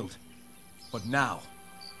the field. But now,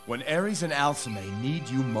 when Ares and Alcime need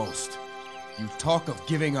you most, you talk of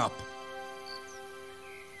giving up.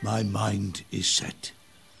 My mind is set.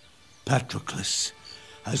 Patroclus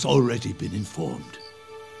has already been informed.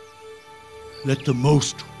 Let the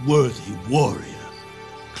most worthy warrior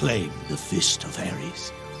claim the Fist of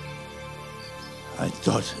Ares. I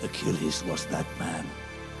thought Achilles was that man.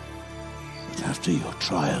 But after your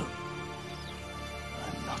trial,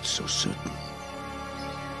 I'm not so certain.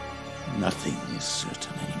 Nothing is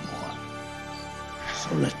certain anymore.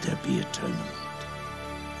 So let there be a tournament.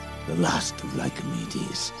 The last of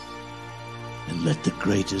Lycomedes. And let the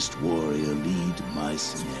greatest warrior lead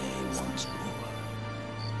Mycenae once more.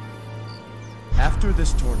 After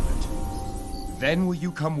this tournament, then will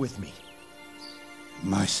you come with me?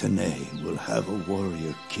 Mycenae will have a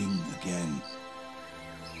warrior king again.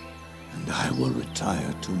 And I will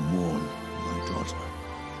retire to mourn my daughter.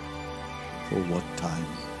 For what time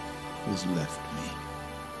is left me.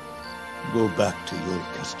 Go back to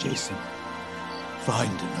Iolcus, Jason.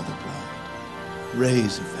 Find another bride.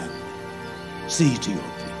 Raise a family. See to your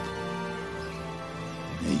people.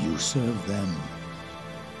 May you serve them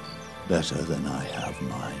better than I have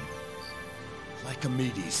mine.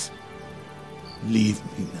 Lycomedes. Leave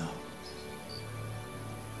me now.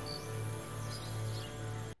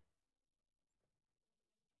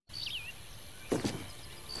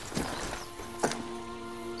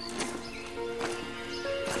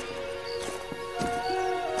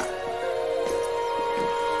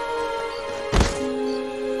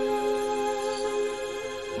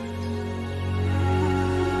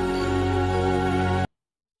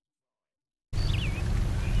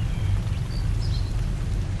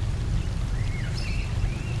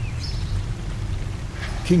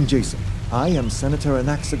 King Jason, I am Senator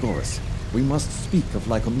Anaxagoras. We must speak of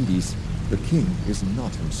Lycomedes. The king is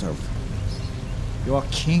not himself. Your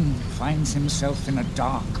king finds himself in a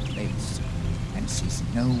dark place and sees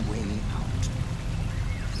no way out.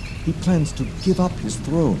 He plans to give up his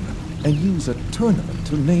throne and use a tournament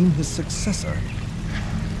to name his successor.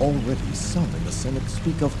 Already some in the Senate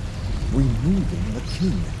speak of removing the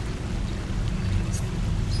king.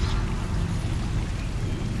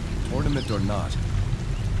 Tournament or not,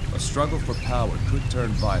 a struggle for power could turn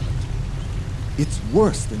violent. It's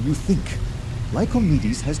worse than you think.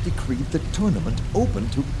 Lycomedes has decreed the tournament open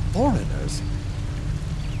to foreigners.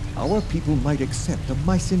 Our people might accept a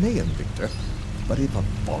Mycenaean victor, but if a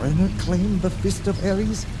foreigner claimed the Fist of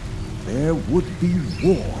Ares, there would be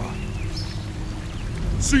war.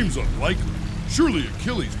 Seems unlikely. Surely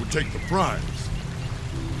Achilles would take the prize.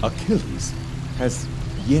 Achilles has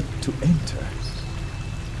yet to enter.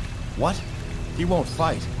 What? He won't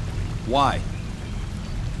fight. Why?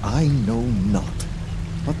 I know not,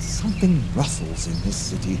 but something rustles in this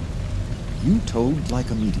city. You told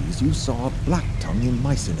Lycomedes you saw a black tongue in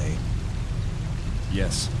Mycenae.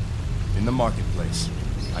 Yes, in the marketplace.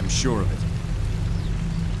 I'm sure of it.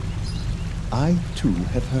 I, too,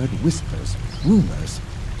 have heard whispers, rumors.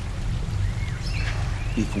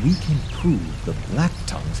 If we can prove the black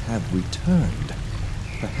tongues have returned,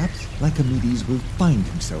 perhaps Lycomedes will find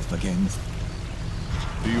himself again.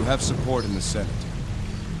 Do you have support in the Senate?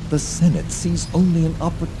 The Senate sees only an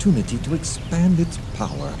opportunity to expand its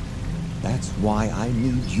power. That's why I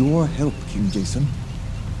need your help, King Jason.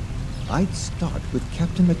 I'd start with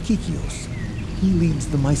Captain Akikios. He leads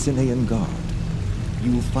the Mycenaean Guard.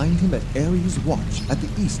 You'll find him at Ares' Watch at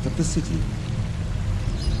the east of the city.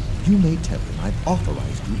 You may tell him I've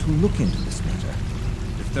authorized you to look into this matter.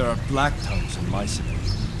 If there are black tongues in Mycenae,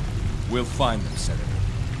 we'll find them, Senator.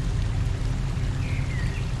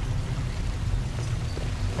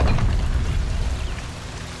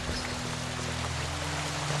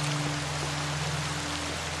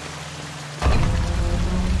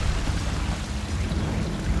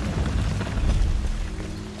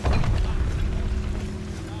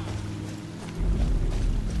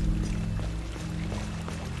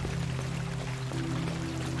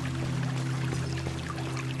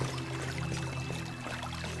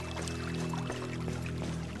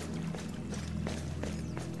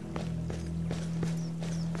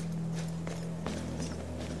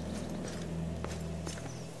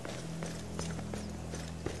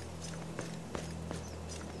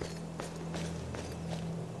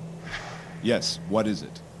 Yes, what is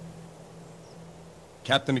it?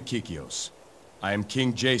 Captain Akikios, I am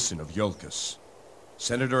King Jason of Iolcus.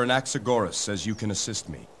 Senator Anaxagoras says you can assist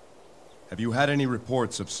me. Have you had any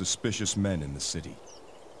reports of suspicious men in the city?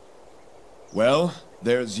 Well,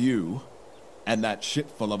 there's you, and that ship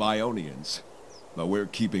full of Ionians. But we're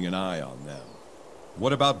keeping an eye on them.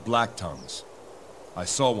 What about black tongues? I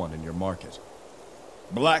saw one in your market.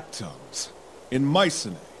 Black tongues? In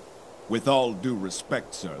Mycenae? With all due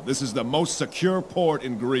respect, sir, this is the most secure port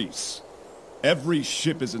in Greece. Every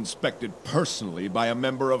ship is inspected personally by a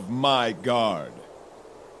member of my guard.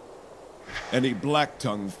 Any black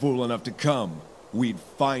tongue fool enough to come, we'd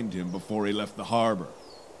find him before he left the harbor.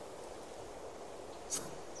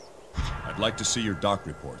 I'd like to see your dock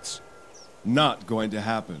reports. Not going to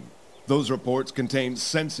happen. Those reports contain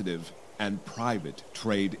sensitive and private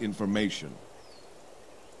trade information.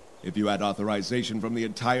 If you had authorization from the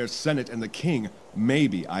entire Senate and the King,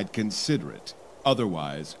 maybe I'd consider it.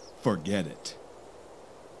 Otherwise, forget it.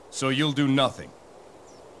 So you'll do nothing?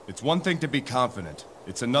 It's one thing to be confident,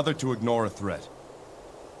 it's another to ignore a threat.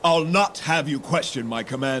 I'll not have you question my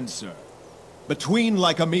command, sir. Between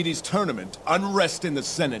Lycomedes' tournament, unrest in the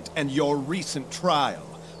Senate, and your recent trial,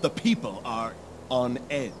 the people are on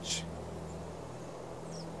edge.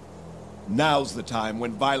 Now's the time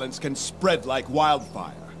when violence can spread like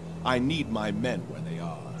wildfire. I need my men where they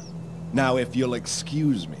are. Now, if you'll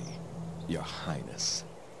excuse me, Your Highness.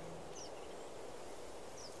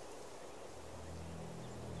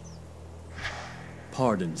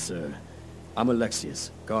 Pardon, sir. I'm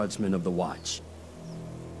Alexius, guardsman of the Watch.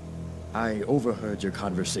 I overheard your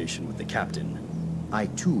conversation with the captain. I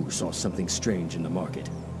too saw something strange in the market.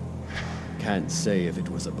 Can't say if it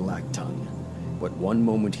was a black tongue, but one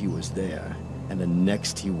moment he was there, and the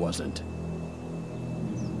next he wasn't.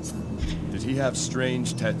 Did he have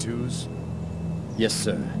strange tattoos? Yes,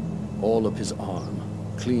 sir. All up his arm.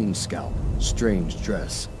 Clean scalp, strange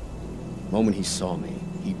dress. Moment he saw me,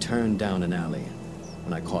 he turned down an alley.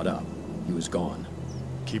 When I caught up, he was gone.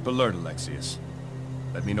 Keep alert, Alexius.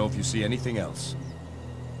 Let me know if you see anything else.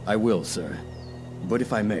 I will, sir. But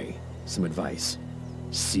if I may, some advice.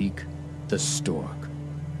 Seek the Stork.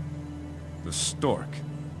 The Stork?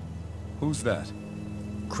 Who's that?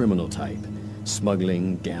 Criminal type.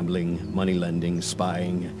 Smuggling, gambling, money lending,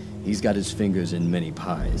 spying. He's got his fingers in many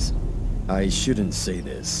pies. I shouldn't say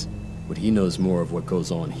this, but he knows more of what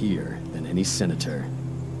goes on here than any senator.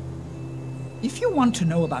 If you want to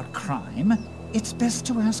know about crime, it's best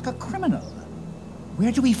to ask a criminal.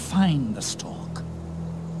 Where do we find the Stork?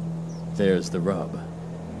 There's the rub.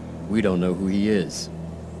 We don't know who he is.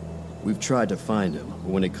 We've tried to find him,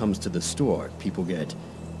 but when it comes to the Stork, people get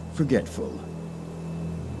forgetful.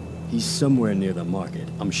 He's somewhere near the market,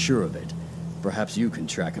 I'm sure of it. Perhaps you can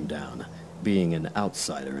track him down, being an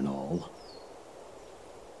outsider and all.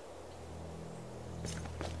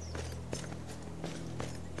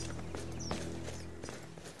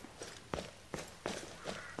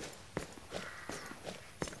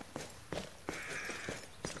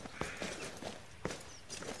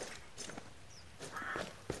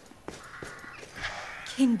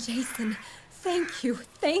 King Jason, thank you,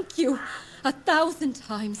 thank you. 1,000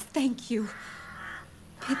 times thank you.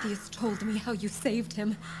 Pythias told me how you saved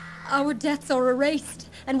him. Our debts are erased,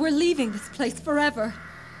 and we're leaving this place forever.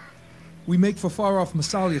 We make for far-off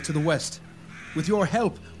Massalia to the west. With your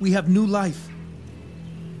help, we have new life.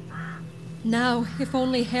 Now, if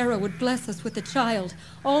only Hera would bless us with a child,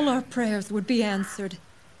 all our prayers would be answered.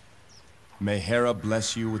 May Hera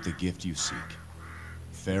bless you with the gift you seek.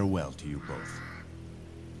 Farewell to you both.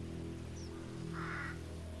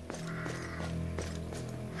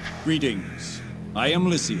 Greetings. I am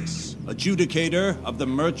Lysias, adjudicator of the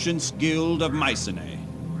Merchants Guild of Mycenae.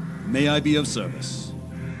 May I be of service?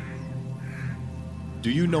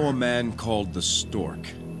 Do you know a man called the Stork?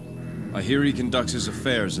 I hear he conducts his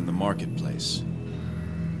affairs in the marketplace.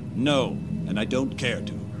 No, and I don't care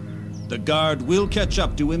to. The guard will catch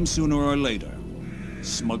up to him sooner or later.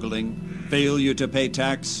 Smuggling, failure to pay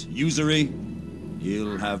tax, usury.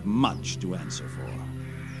 He'll have much to answer for.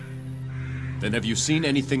 Then have you seen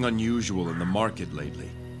anything unusual in the market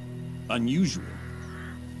lately? Unusual?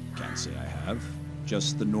 Can't say I have.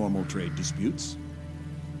 Just the normal trade disputes.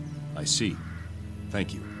 I see.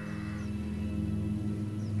 Thank you.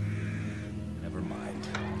 Never mind.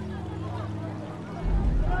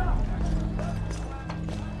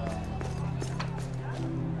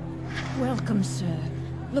 Welcome, sir.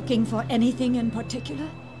 Looking for anything in particular?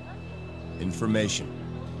 Information.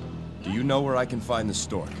 Do you know where I can find the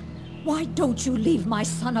Stork? Why don't you leave my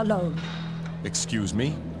son alone? Excuse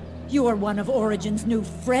me? You're one of Origen's new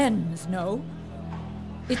friends, no?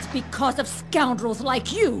 It's because of scoundrels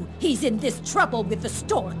like you he's in this trouble with the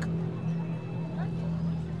Stork.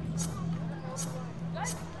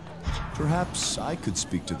 Perhaps I could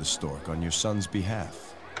speak to the Stork on your son's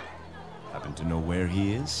behalf. Happen to know where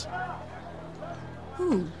he is?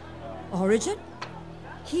 Who? Origen?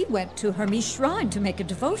 He went to Hermes' shrine to make a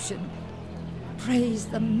devotion. Praise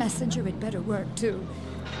the messenger, it better work too.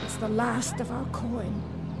 It's the last of our coin.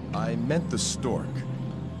 I meant the Stork.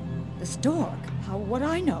 The Stork? How would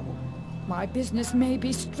I know? My business may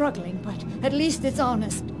be struggling, but at least it's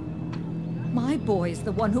honest. My boy's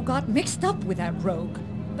the one who got mixed up with that rogue.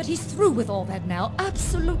 But he's through with all that now.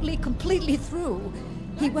 Absolutely, completely through.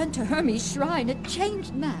 He went to Hermes' shrine, a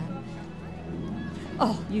changed man.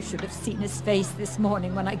 Oh, you should have seen his face this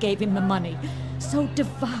morning when I gave him the money. So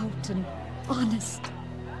devout and honest.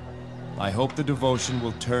 I hope the devotion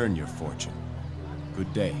will turn your fortune.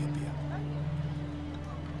 Good day, Hippia.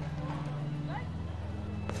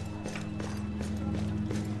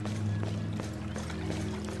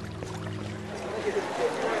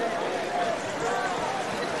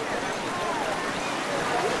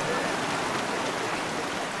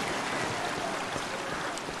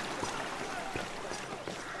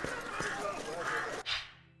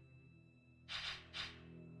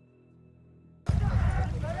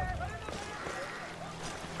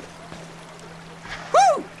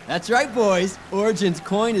 That's right, boys. Origin's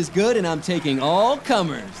coin is good, and I'm taking all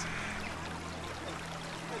comers.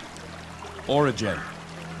 Origin,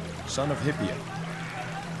 son of Hippia.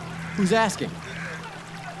 Who's asking?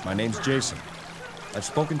 My name's Jason. I've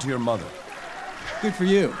spoken to your mother. Good for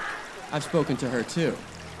you. I've spoken to her, too.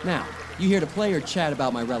 Now, you here to play or chat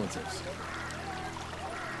about my relatives?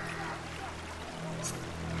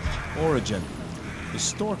 Origin, the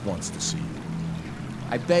stork wants to see you.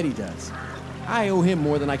 I bet he does. I owe him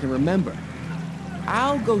more than I can remember.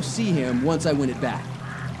 I'll go see him once I win it back.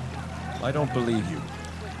 I don't believe you.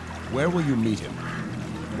 Where will you meet him?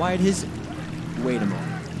 Why at his... Wait a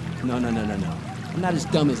moment. No. I'm not as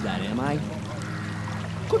dumb as that, am I?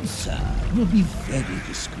 Good sir, you'll be very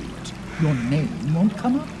discreet. Your name won't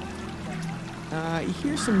come up?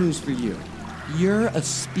 Here's some news for you. You're a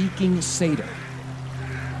speaking satyr.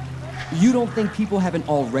 You don't think people haven't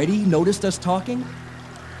already noticed us talking?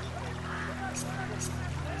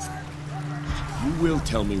 You will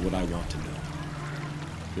tell me what I want to know.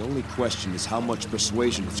 The only question is how much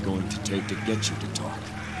persuasion it's going to take to get you to talk.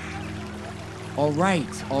 All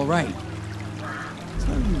right. Tell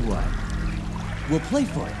you what. We'll play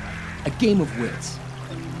for it. A game of wits.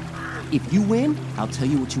 If you win, I'll tell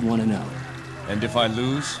you what you want to know. And if I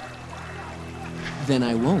lose? Then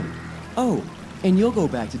I won't. Oh, and you'll go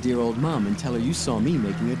back to dear old Mom and tell her you saw me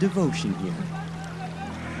making a devotion here.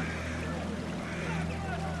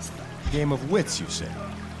 Game of wits, you say?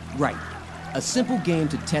 Right. A simple game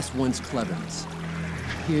to test one's cleverness.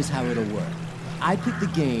 Here's how it'll work. I pick the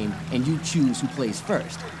game, and you choose who plays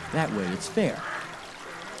first. That way, it's fair.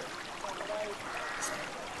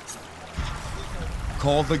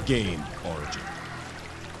 Call the game, Origin.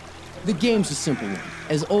 The game's a simple one,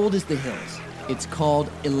 as old as the hills. It's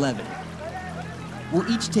called 11.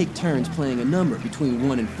 We'll each take turns playing a number between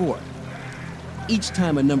 1 and 4. Each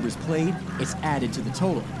time a number's played, it's added to the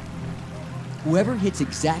total. Whoever hits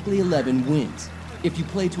exactly 11 wins. If you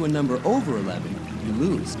play to a number over 11, you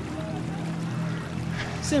lose.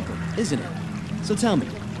 Simple, isn't it? So tell me,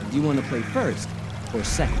 do you want to play first or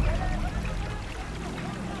second?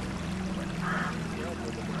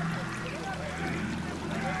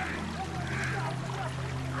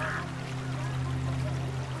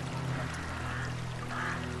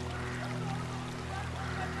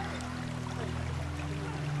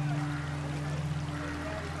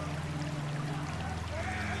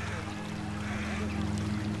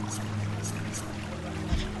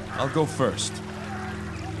 I'll go first.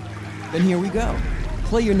 Then here we go.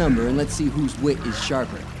 Play your number and let's see whose wit is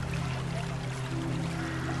sharper.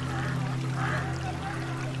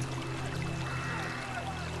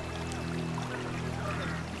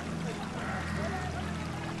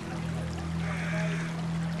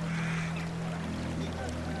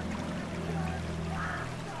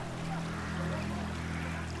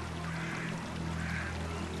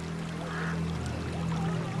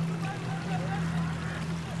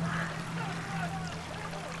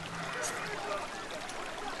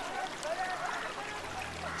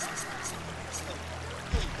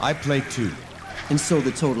 I play 2. And so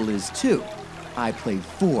the total is 2. I played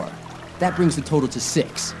 4. That brings the total to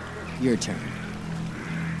 6. Your turn.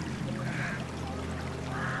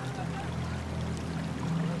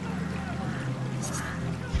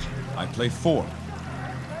 I play 4.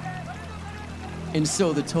 And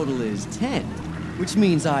so the total is 10, which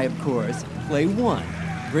means I, of course, play 1,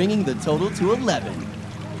 bringing the total to 11.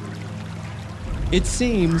 It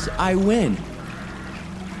seems I win.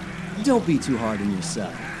 Don't be too hard on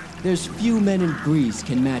yourself. There's few men in Greece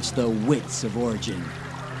can match the wits of Origin.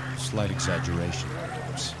 Slight exaggeration,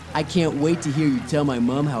 perhaps. I can't wait to hear you tell my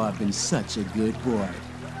mom how I've been such a good boy.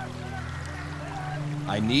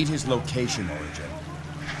 I need his location, Origin.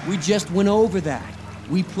 We just went over that.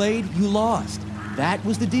 We played, you lost. That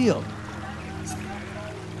was the deal.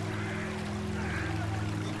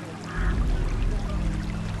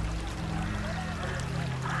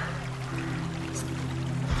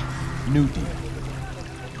 New deal.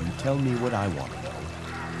 You tell me what I want to know.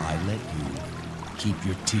 I let you keep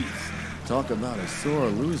your teeth. Talk about a sore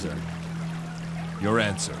loser. Your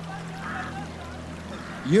answer.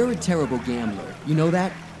 You're a terrible gambler. You know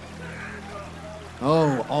that?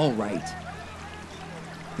 Oh, all right.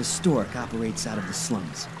 The stork operates out of the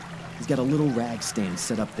slums. He's got a little rag stand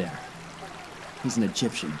set up there. He's an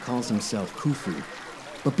Egyptian, calls himself Khufu.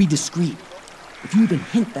 But be discreet. If you even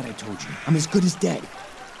hint that I told you, I'm as good as dead.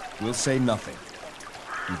 We'll say nothing.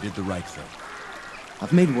 You did the right thing.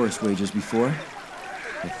 I've made worse wagers before,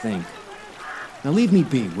 I think. Now leave me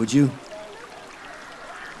be, would you?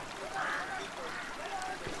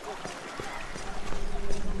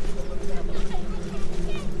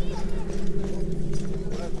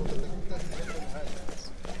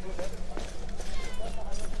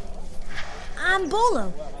 I'm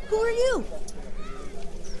Bolo. Who are you?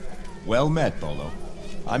 Well met, Bolo.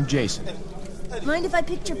 I'm Jason. Mind if I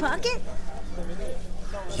picked your pocket?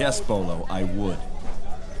 Yes, Bolo, I would.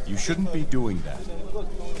 You shouldn't be doing that.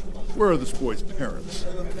 Where are this boy's parents?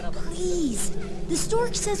 Please. The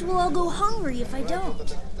stork says we'll all go hungry if I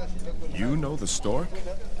don't. You know the stork?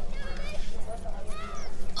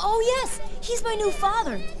 Oh, yes. He's my new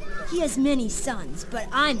father. He has many sons, but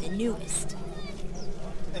I'm the newest.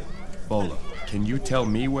 Bolo, can you tell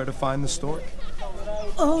me where to find the stork?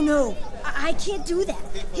 Oh, no. I can't do that.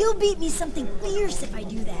 He'll beat me something fierce if I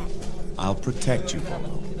do that. I'll protect you,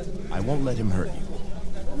 Bolo. I won't let him hurt you.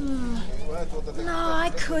 No,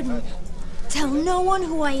 I couldn't. Tell no one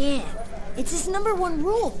who I am. It's his #1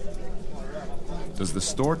 rule. Does the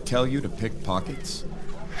stork tell you to pick pockets?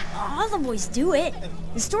 All the boys do it.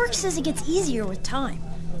 The stork says it gets easier with time.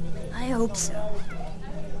 I hope so.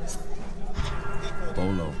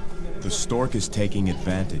 Bolo, the stork is taking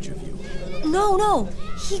advantage of you. No.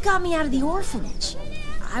 He got me out of the orphanage.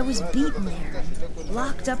 I was beaten there and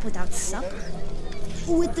locked up without supper.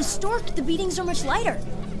 With the stork, the beatings are much lighter.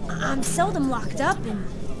 I'm seldom locked up, and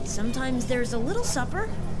sometimes there's a little supper.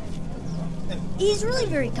 He's really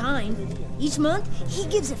very kind. Each month, he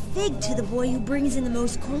gives a fig to the boy who brings in the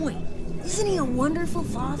most coin. Isn't he a wonderful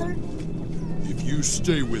father? If you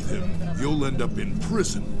stay with him, you'll end up in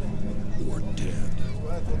prison or dead.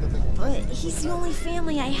 But he's the only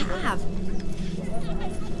family I have.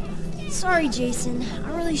 Sorry, Jason.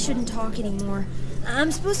 I really shouldn't talk anymore.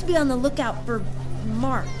 I'm supposed to be on the lookout for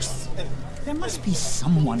marks. There must be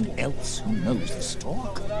someone else who knows the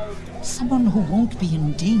stork. Someone who won't be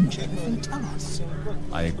in danger if they tell us.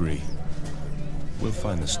 I agree. We'll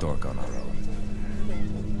find the stork on our own.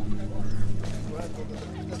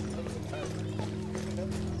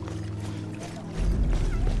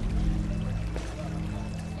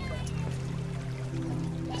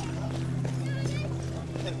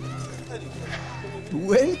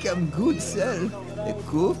 Welcome, good sir. The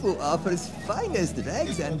Khufu offers finest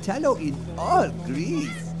rags and tallow in all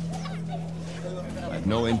Greece. I have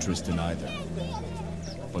no interest in either.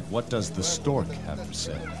 But what does the stork have to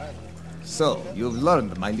say? So, you've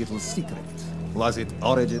learned my little secret. Was it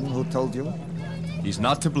Origin who told you? He's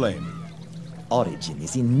not to blame. Origin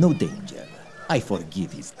is in no danger. I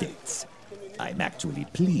forgive his debts. I'm actually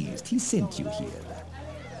pleased he sent you here.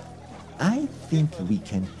 I think we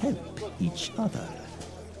can help each other.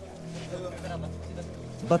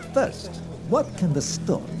 But first, what can the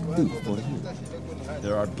stork do for you?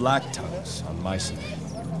 There are black tongues on Mycenae.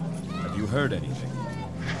 Have you heard anything?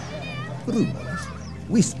 Rumors,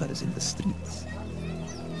 whispers in the streets.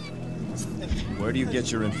 Where do you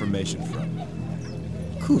get your information from?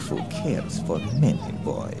 Khufu cares for many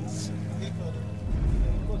boys.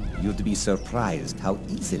 You'd be surprised how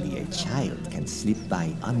easily a child can slip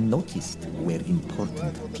by unnoticed where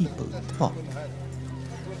important people talk.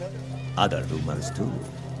 Other rumors too.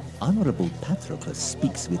 Honorable Patroclus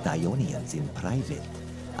speaks with Ionians in private.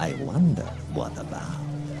 I wonder what about.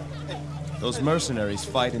 Those mercenaries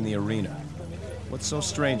fight in the arena. What's so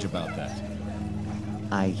strange about that?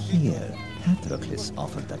 I hear Patroclus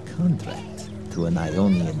offered a contract to an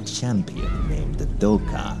Ionian champion named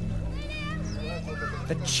Doka.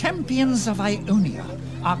 The champions of Ionia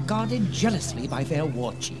are guarded jealously by their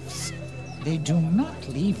war chiefs. They do not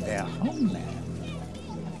leave their homeland.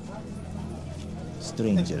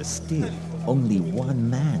 Stranger still, only one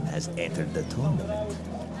man has entered the tournament.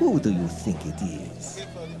 Who do you think it is?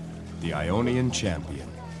 The Ionian champion.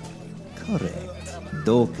 Correct.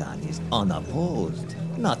 Dokkan is unopposed.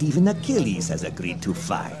 Not even Achilles has agreed to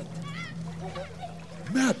fight.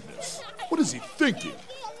 Madness! What is he thinking?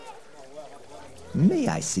 May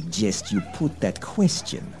I suggest you put that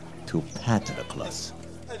question to Patroclus?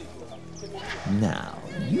 Now,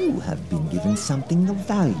 You have been given something of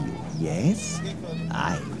value, yes?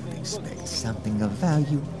 I would expect something of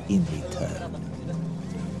value in return.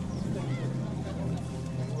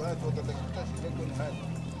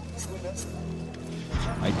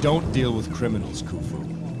 I don't deal with criminals,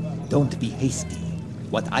 Khufu. Don't be hasty.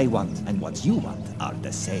 What I want and what you want are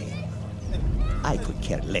the same. I could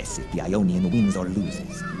care less if the Ionian wins or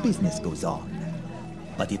loses. Business goes on.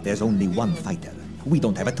 But if there's only one fighter, we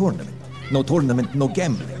don't have a tournament. No tournament, no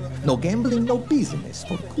gambling. No gambling, no business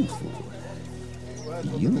for Khufu.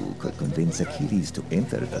 You could convince Achilles to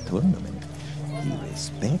enter the tournament. He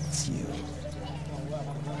respects you.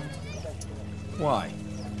 Why?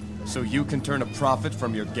 So you can turn a profit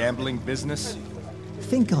from your gambling business?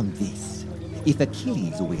 Think on this. If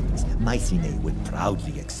Achilles wins, Mycenae would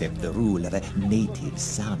proudly accept the rule of a native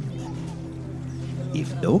son.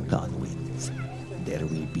 If Dokkan wins, there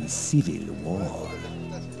will be civil war.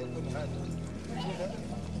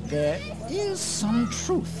 There is some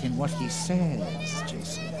truth in what he says,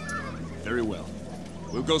 Jason. Very well.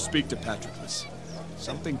 We'll go speak to Patroclus.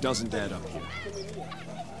 Something doesn't add up here.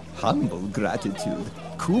 Humble gratitude.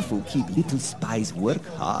 Khufu keep little spies work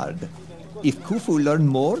hard. If Khufu learn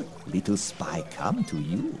more, little spy come to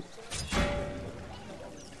you.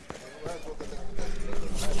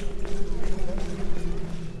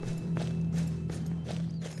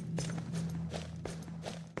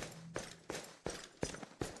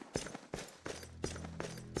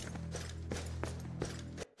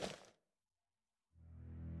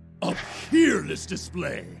 A peerless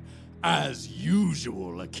display, as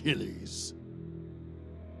usual, Achilles.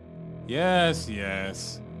 Yes,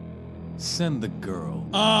 yes. Send the girl.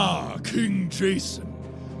 Ah, King Jason.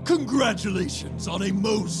 Congratulations on a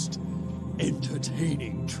most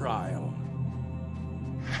entertaining trial.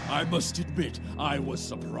 I must admit, I was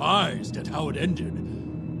surprised at how it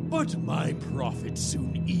ended, but my prophet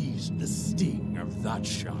soon eased the sting of that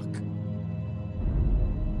shock.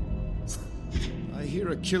 I hear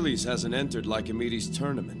Achilles hasn't entered Lycomedes'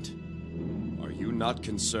 tournament. Are you not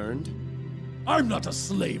concerned? I'm not a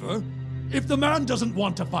slaver. If the man doesn't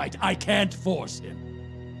want to fight, I can't force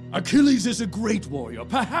him. Achilles is a great warrior,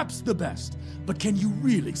 perhaps the best, but can you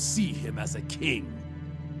really see him as a king?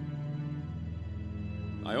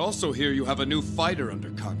 I also hear you have a new fighter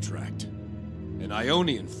under contract. An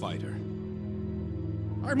Ionian fighter.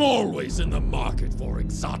 I'm always in the market for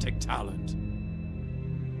exotic talent.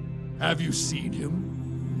 Have you seen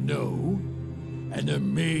him? No? An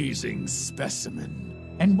amazing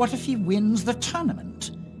specimen. And what if he wins the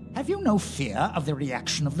tournament? Have you no fear of the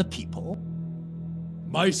reaction of the people?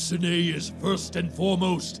 Mycenae is first and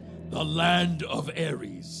foremost the land of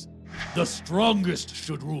Ares. The strongest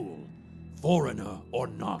should rule, foreigner or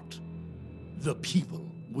not. The people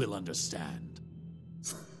will understand.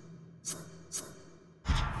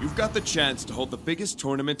 You've got the chance to hold the biggest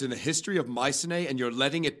tournament in the history of Mycenae and you're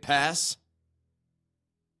letting it pass?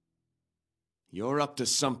 You're up to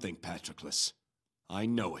something, Patroclus. I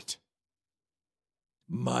know it.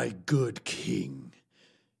 My good king,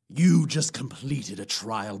 you just completed a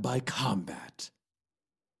trial by combat.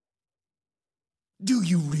 Do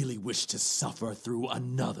you really wish to suffer through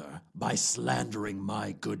another by slandering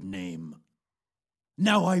my good name?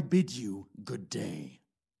 Now I bid you good day.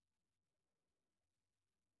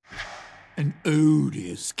 An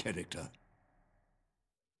odious character.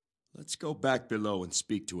 Let's go back below and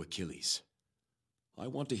speak to Achilles. I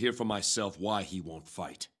want to hear for myself why he won't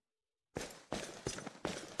fight.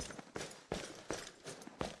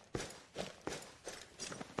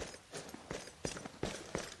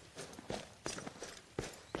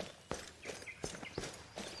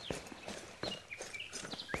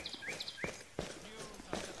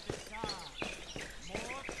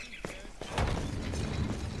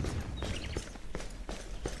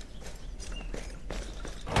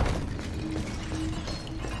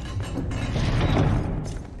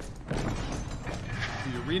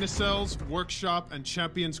 Arena cells, workshop, and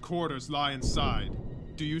champions' quarters lie inside.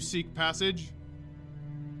 Do you seek passage?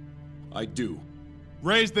 I do.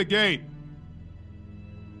 Raise the gate!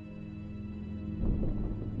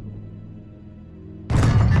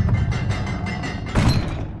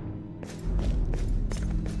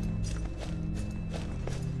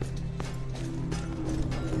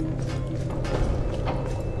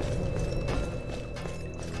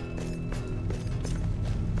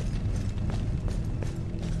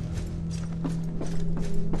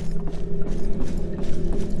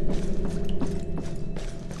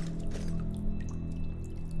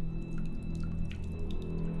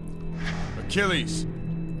 Achilles!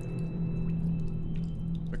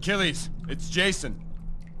 Achilles, it's Jason.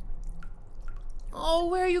 Oh,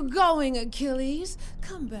 where are you going, Achilles?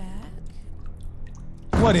 Come back.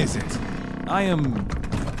 What is it? I am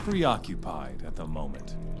preoccupied at the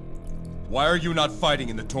moment. Why are you not fighting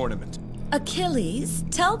in the tournament? Achilles,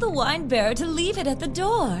 tell the wine bearer to leave it at the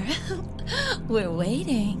door. We're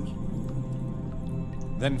waiting.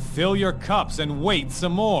 Then fill your cups and wait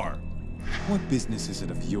some more. What business is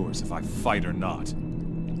it of yours if I fight or not?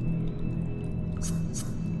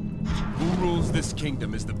 Who rules this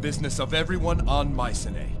kingdom is the business of everyone on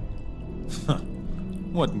Mycenae.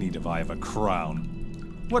 What need have I of a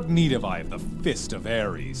crown? What need have I of the fist of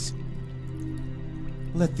Ares?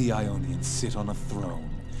 Let the Ionians sit on a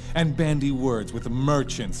throne and bandy words with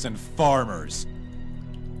merchants and farmers.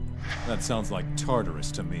 That sounds like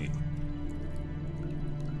Tartarus to me.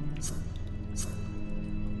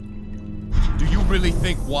 Do you really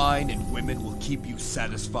think wine and women will keep you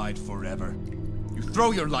satisfied forever? You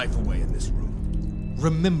throw your life away in this room.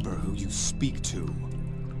 Remember who you speak to.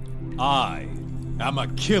 I am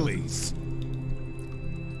Achilles.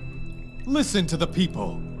 Listen to the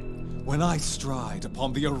people. When I stride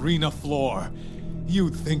upon the arena floor,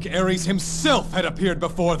 you'd think Ares himself had appeared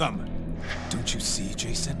before them. Don't you see,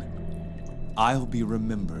 Jason? I'll be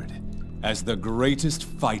remembered as the greatest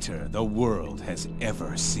fighter the world has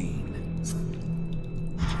ever seen.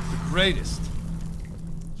 The greatest?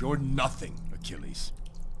 You're nothing, Achilles.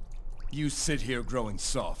 You sit here growing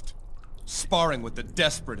soft, sparring with the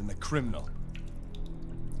desperate and the criminal.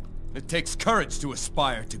 It takes courage to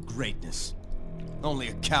aspire to greatness. Only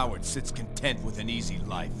a coward sits content with an easy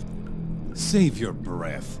life. Save your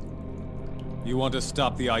breath. You want to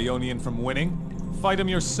stop the Ionian from winning? Fight him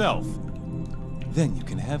yourself. Then you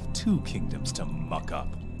can have 2 kingdoms to muck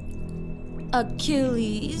up.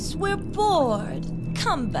 Achilles, we're bored.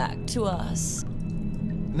 Come back to us.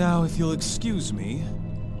 Now, if you'll excuse me,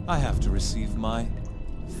 I have to receive my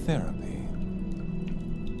therapy.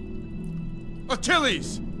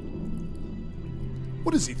 Achilles!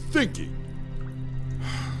 What is he thinking?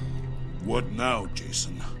 What now,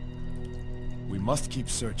 Jason? We must keep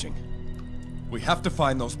searching. We have to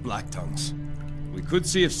find those Black Tongues. We could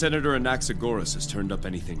see if Senator Anaxagoras has turned up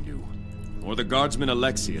anything new. Or the guardsman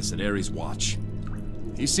Alexius at Ares' watch.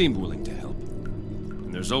 He seemed willing to help.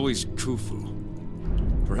 And there's always Khufu.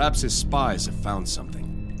 Perhaps his spies have found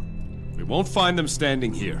something. We won't find them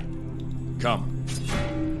standing here. Come.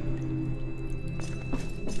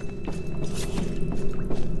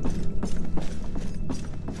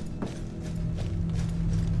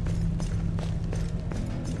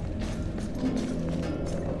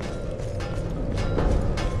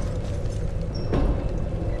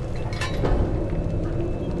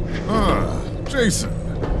 Jason,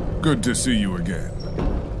 good to see you again.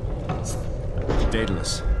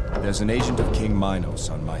 Daedalus, there's an agent of King Minos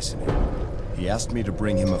on Mycenae. He asked me to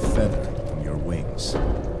bring him a feather from your wings.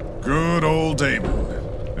 Good old Damon.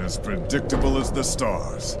 As predictable as the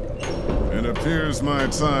stars. It appears my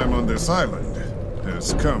time on this island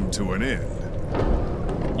has come to an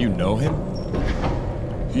end. You know him?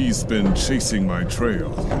 He's been chasing my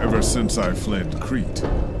trail ever since I fled Crete.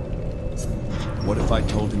 What if I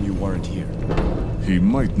told him you weren't here? He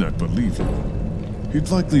might not believe you. He'd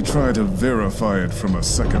likely try to verify it from a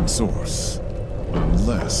second source.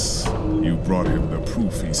 Unless you brought him the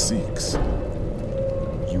proof he seeks.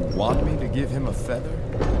 You want me to give him a feather?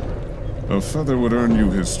 A feather would earn you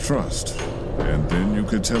his trust, and then you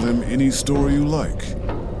could tell him any story you like.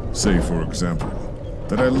 Say, for example,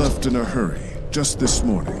 that I left in a hurry just this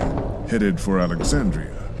morning, headed for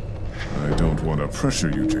Alexandria. I don't want to pressure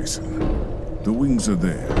you, Jason. The wings are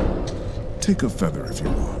there. Take a feather if you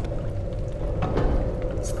want.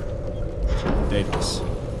 Daedalus,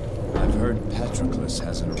 I've heard Patroclus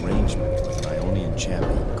has an arrangement with an Ionian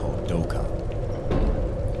champion called Dokkan.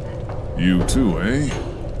 You too, eh?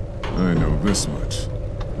 I know this much.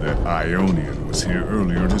 That Ionian was here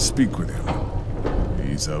earlier to speak with him.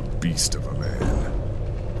 He's a beast of a man.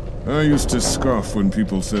 I used to scoff when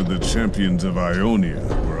people said the champions of Ionia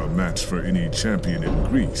were a match for any champion in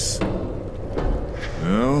Greece.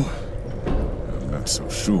 Now, I'm not so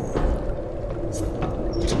sure.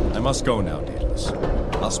 I must go now, Daedalus.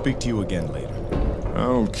 I'll speak to you again later.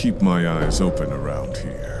 I'll keep my eyes open around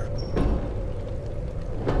here.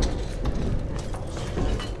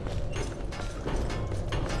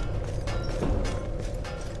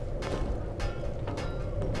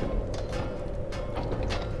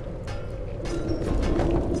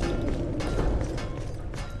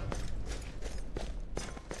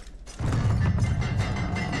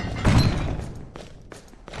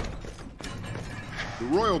 The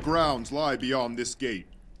royal grounds lie beyond this gate.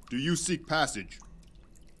 Do you seek passage?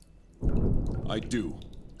 I do.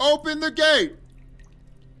 Open the gate!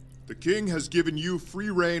 The king has given you free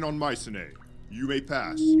reign on Mycenae. You may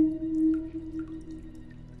pass.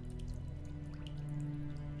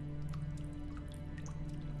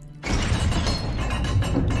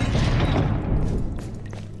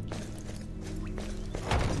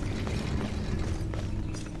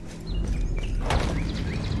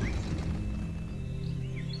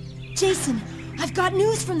 Jason, I've got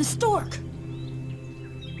news from the stork.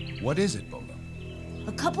 What is it, Bolo?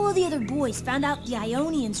 A couple of the other boys found out the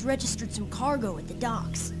Ionians registered some cargo at the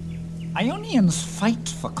docks. Ionians fight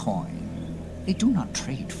for coin. They do not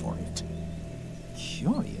trade for it.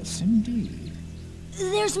 Curious indeed.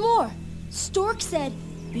 There's more. Stork said,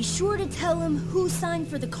 be sure to tell him who signed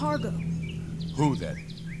for the cargo. Who then?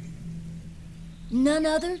 None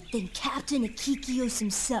other than Captain Akikios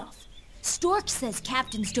himself. Stork says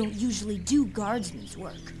captains don't usually do guardsmen's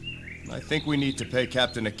work. I think we need to pay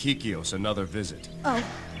Captain Akikios another visit. Oh,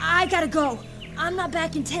 I gotta go. I'm not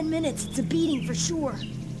back in 10 minutes. It's a beating for sure.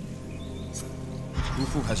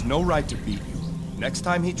 Khufu has no right to beat you. Next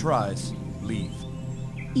time he tries, leave.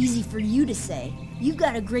 Easy for you to say. You've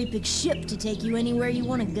got a great big ship to take you anywhere you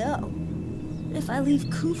want to go. But if I leave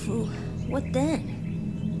Khufu, what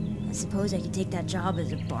then? I suppose I could take that job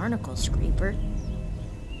as a barnacle scraper.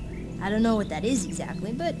 I don't know what that is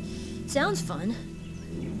exactly, but sounds fun.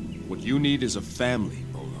 What you need is a family,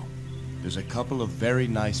 Bolo. There's a couple of very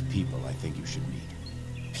nice people I think you should meet.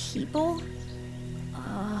 People?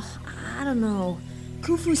 I don't know.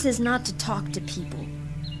 Khufu says not to talk to people.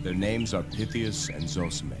 Their names are Pythias and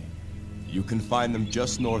Zosime. You can find them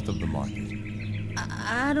just north of the market.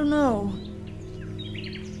 I don't know.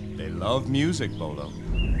 They love music, Bolo.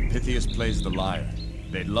 Pythias plays the lyre.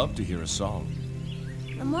 They'd love to hear a song.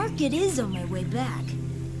 The market is on my way back.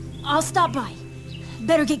 I'll stop by.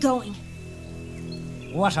 Better get going.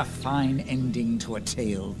 What a fine ending to a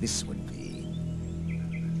tale this would be.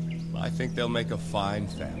 I think they'll make a fine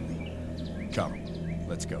family. Come,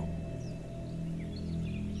 let's go.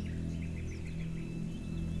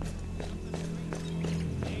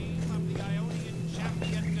 Name of the Ionian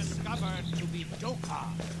champion discovered to be Dokar.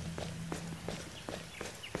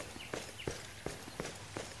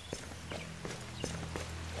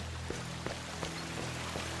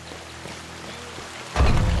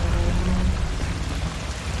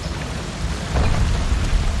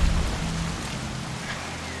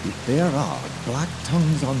 If there are black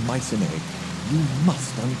tongues on Mycenae, you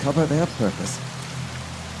must uncover their purpose.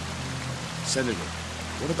 Senator,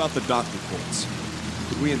 what about the dock reports?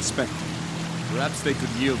 Could we inspect them? Perhaps they could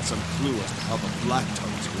yield some clue as to how the Black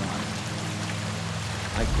Tongues ride.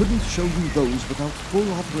 I couldn't show you those without full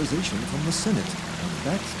authorization from the Senate, and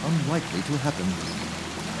that's unlikely to happen.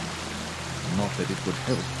 Not that it would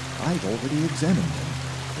help. I've already examined them.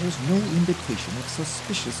 There's no indication of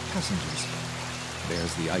suspicious passengers.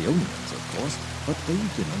 There's the Ionians, of course, but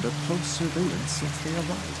they've been under close surveillance since they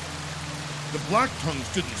arrived. The Black Tongues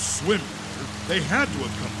didn't swim here. They had to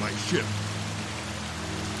have come by ship.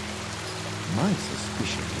 My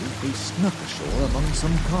suspicion is they snuck ashore among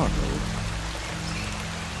some cargo.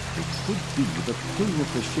 It could be the crew of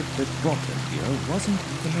the ship that brought them here wasn't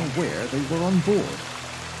even aware they were on board.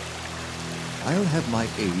 I'll have my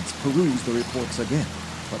aides peruse the reports again,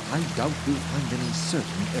 but I doubt we'll find any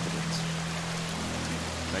certain evidence.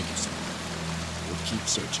 Thank you, Senator. We'll keep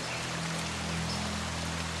searching.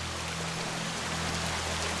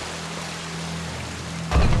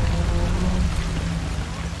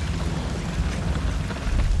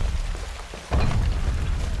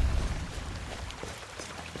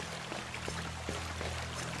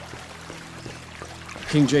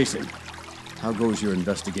 King Jason, how goes your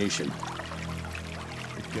investigation?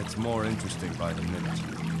 It gets more interesting by the minute.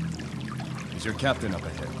 Is your captain up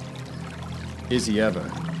ahead? Is he ever?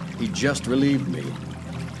 He just relieved me.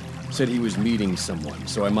 Said he was meeting someone,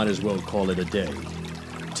 so I might as well call it a day.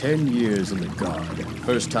 10 years in the Guard.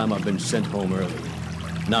 First time I've been sent home early.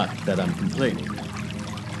 Not that I'm complaining.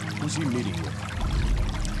 Who's he meeting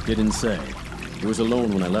with? Didn't say. He was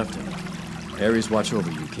alone when I left him. Ares watch over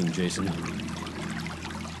you, King Jason.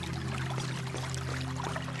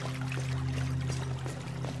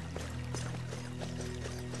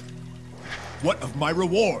 What of my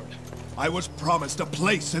reward? I was promised a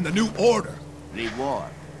place in the new order.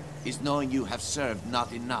 Reward is knowing you have served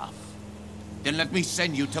not enough. Then let me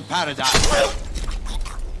send you to paradise.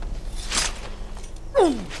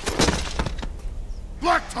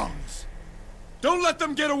 Black Tongues! Don't let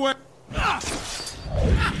them get away!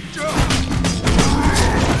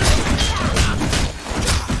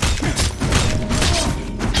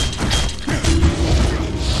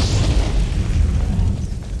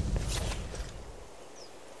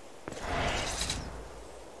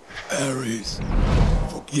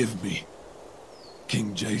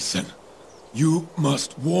 Jason, you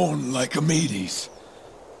must warn Lycomedes.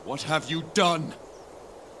 What have you done?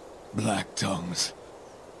 Black Tongues.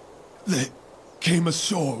 They came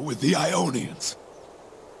ashore with the Ionians.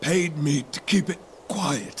 Paid me to keep it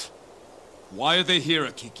quiet. Why are they here,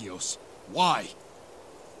 Akikios? Why?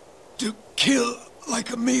 To kill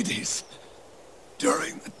Lycomedes.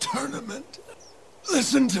 During the tournament.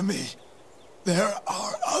 Listen to me. There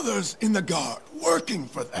are others in the guard working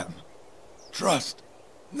for them. Trust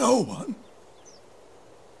no one.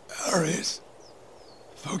 Ares,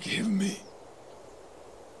 forgive me.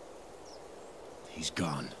 He's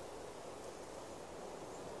gone.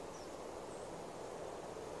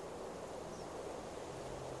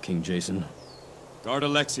 King Jason. Guard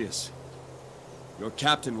Alexius. Your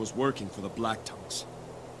captain was working for the Black Tongues,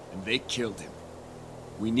 and they killed him.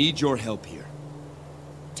 We need your help here.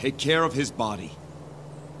 Take care of his body.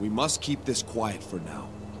 We must keep this quiet for now.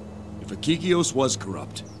 If Akikios was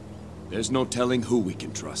corrupt, there's no telling who we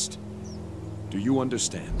can trust. Do you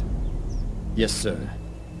understand? Yes, sir.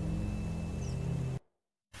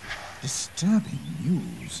 Disturbing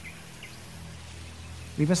news.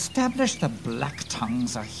 We've established the Black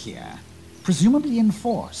Tongues are here, presumably in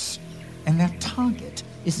force, and their target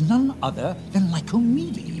is none other than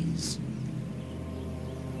Lycomedes.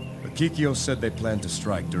 Akikios said they planned to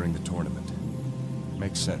strike during the tournament.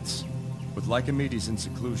 Makes sense. With Lycomedes in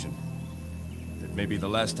seclusion, it may be the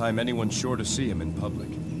last time anyone's sure to see him in public.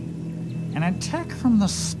 An attack from the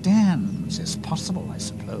stands is possible, I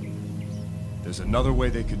suppose. There's another way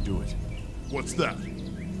they could do it. What's that?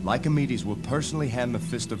 Lycomedes will personally hand the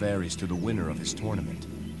Fist of Ares to the winner of his tournament.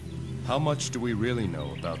 How much do we really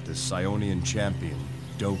know about this Ionian champion,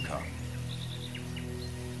 Dokkan?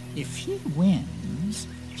 If he wins,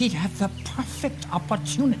 he'd have the perfect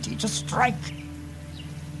opportunity to strike.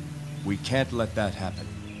 We can't let that happen.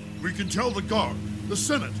 We can tell the guard, the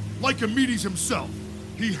Senate, Lycomedes himself.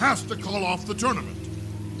 He has to call off the tournament.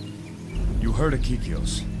 You heard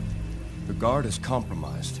Akikios. The guard is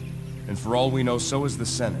compromised. And for all we know, so is the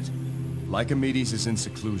Senate. Lycomedes is in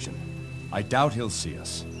seclusion. I doubt he'll see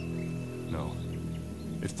us. No.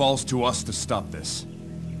 It falls to us to stop this.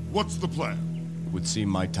 What's the plan? It would seem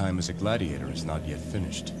my time as a gladiator is not yet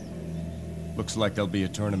finished. Looks like there'll be a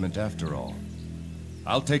tournament after all.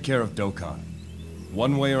 I'll take care of Dokkan.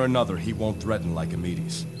 One way or another, he won't threaten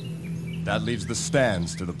Lycomedes. That leaves the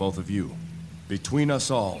stands to the both of you. Between us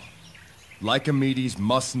all, Lycomedes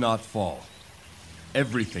must not fall.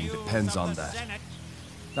 Everything depends on that.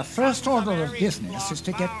 The first order of business is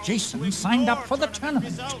to get Jason signed up for the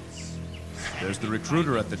tournament. There's the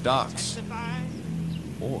recruiter at the docks.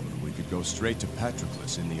 Or we could go straight to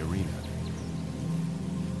Patroclus in the arena.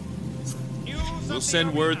 We'll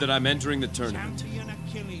send word that I'm entering the tournament.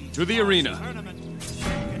 To the arena.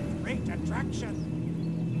 Great attraction.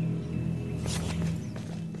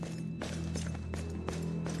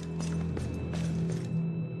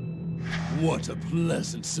 What a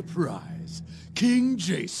pleasant surprise. King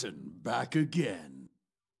Jason back again.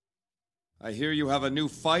 I hear you have a new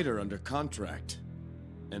fighter under contract.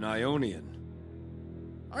 An Ionian.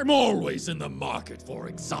 I'm always in the market for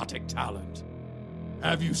exotic talent.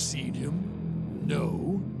 Have you seen him?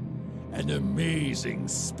 No? An amazing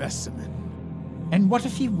specimen. And what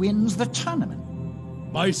if he wins the tournament?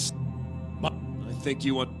 I think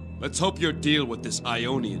you want... Let's hope your deal with this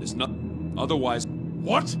Ionian is not... Otherwise...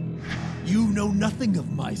 What? You know nothing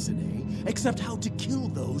of Mycenae, except how to kill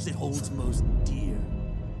those it holds most dear.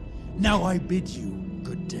 Now I bid you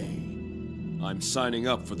good day. I'm signing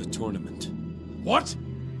up for the tournament. What?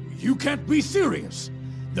 You can't be serious!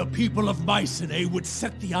 The people of Mycenae would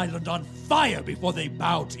set the island on fire before they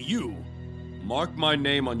bow to you. Mark my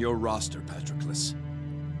name on your roster, Patroclus.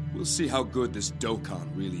 We'll see how good this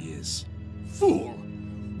Dokkan really is. Fool!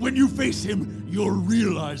 When you face him, you'll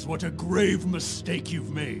realize what a grave mistake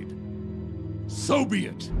you've made. So be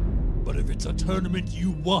it. But if it's a tournament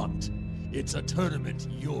you want, it's a tournament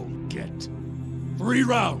you'll get. 3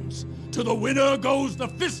 rounds. To the winner goes the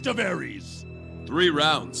Fist of Ares. 3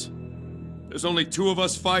 rounds? There's only 2 of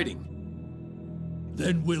us fighting.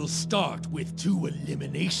 Then we'll start with 2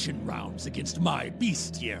 elimination rounds against my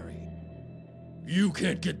bestiary. You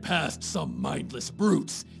can't get past some mindless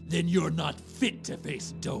brutes, then you're not fit to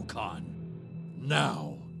face Dokkan.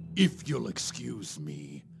 Now, if you'll excuse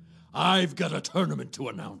me, I've got a tournament to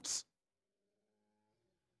announce.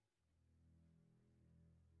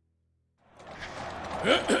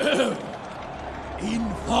 In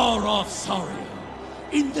far-off Saria,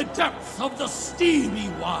 in the depths of the steamy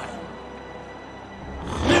wild,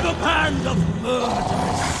 live a band of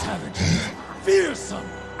murderous savages, fearsome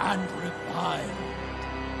and refined.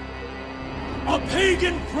 A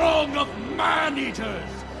pagan throng of man-eaters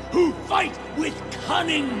who fight with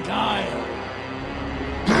cunning guile.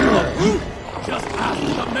 The brute just ask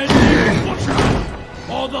the men they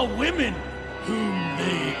butcher, or the women whom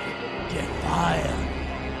they defile.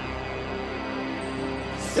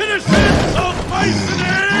 Citizens of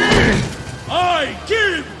Mycenae, I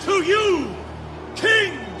give to you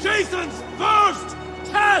King Jason's first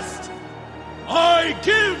test! I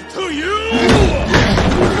give to you...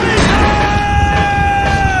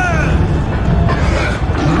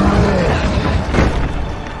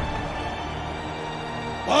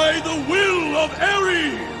 By the will of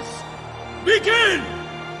Ares, begin!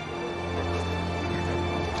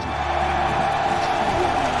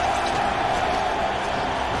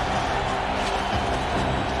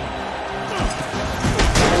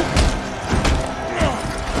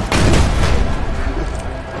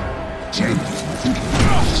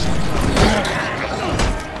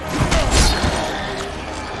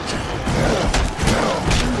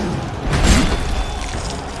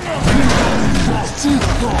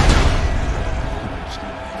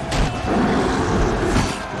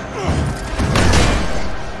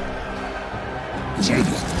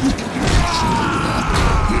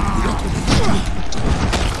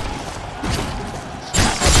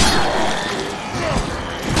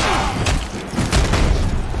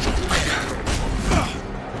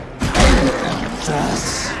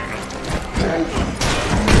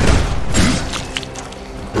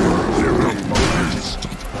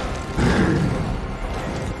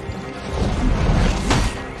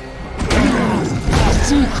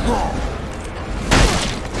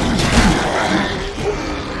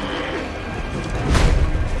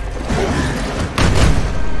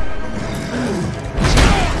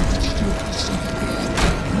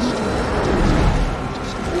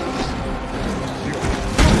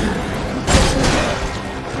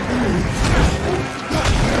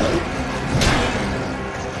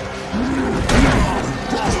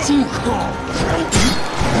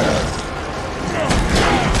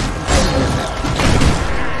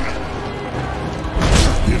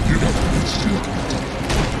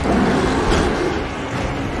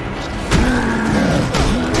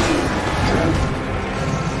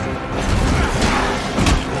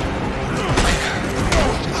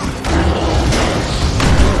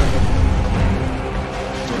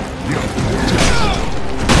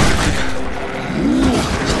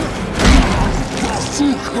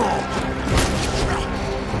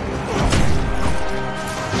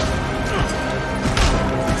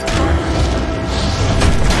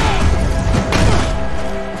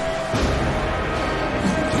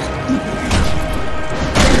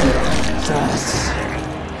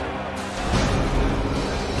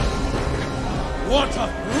 What a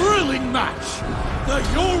thrilling match! The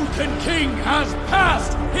Yolkan King has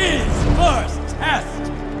passed his first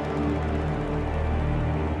test!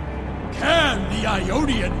 Can the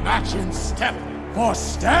Ionian match in step for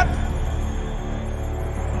step?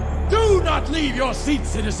 Do not leave your seats,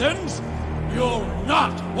 citizens! You'll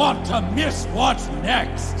not want to miss what's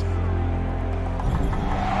next!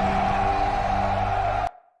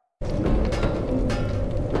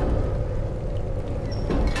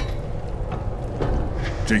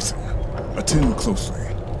 Jason, attend closely.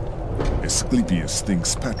 Asclepius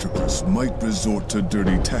thinks Patroclus might resort to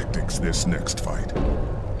dirty tactics this next fight.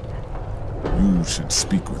 You should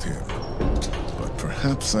speak with him, but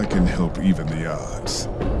perhaps I can help even the odds.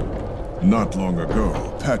 Not long ago,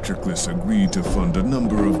 Patroclus agreed to fund a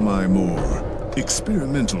number of my more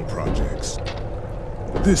experimental projects.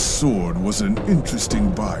 This sword was an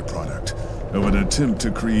interesting byproduct of an attempt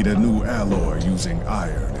to create a new alloy using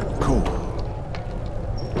iron and coal.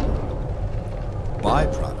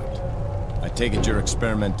 Byproduct? I take it your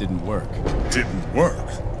experiment didn't work. Didn't work?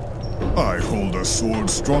 I hold a sword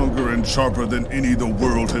stronger and sharper than any the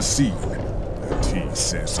world has seen. And he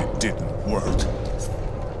says it didn't work.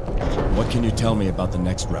 What can you tell me about the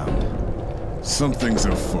next round? Something's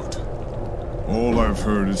afoot. All I've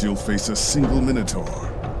heard is you'll face a single Minotaur.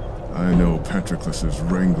 I know Patroclus's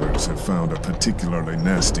wranglers have found a particularly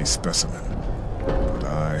nasty specimen, but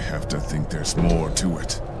I have to think there's more to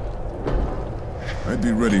it. I'd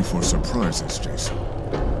be ready for surprises, Jason.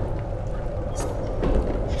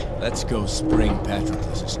 Let's go spring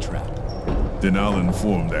Patroclus's trap. Then I'll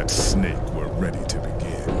inform that snake we're ready to begin.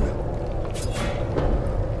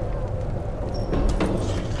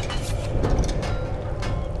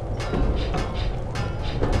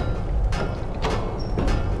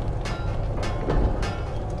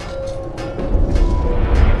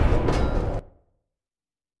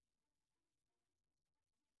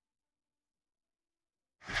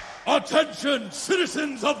 Attention,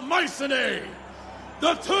 citizens of Mycenae!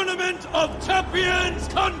 The Tournament of Champions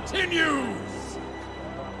continues!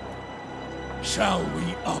 Shall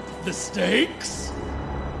we up the stakes?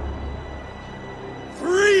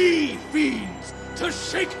 3 fiends to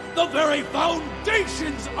shake the very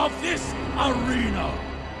foundations of this arena!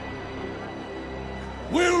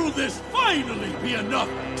 Will this finally be enough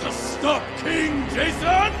to stop King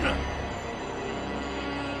Jason?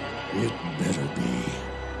 It better be.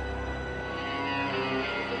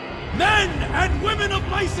 Men and women of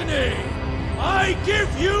Mycenae, I give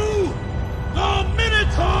you the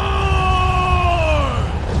Minotaur!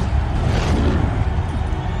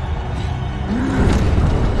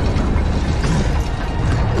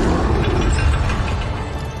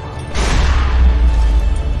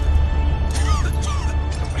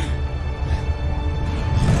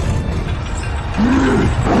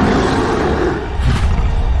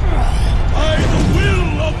 By the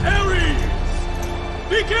will of Ares,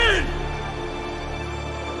 begin!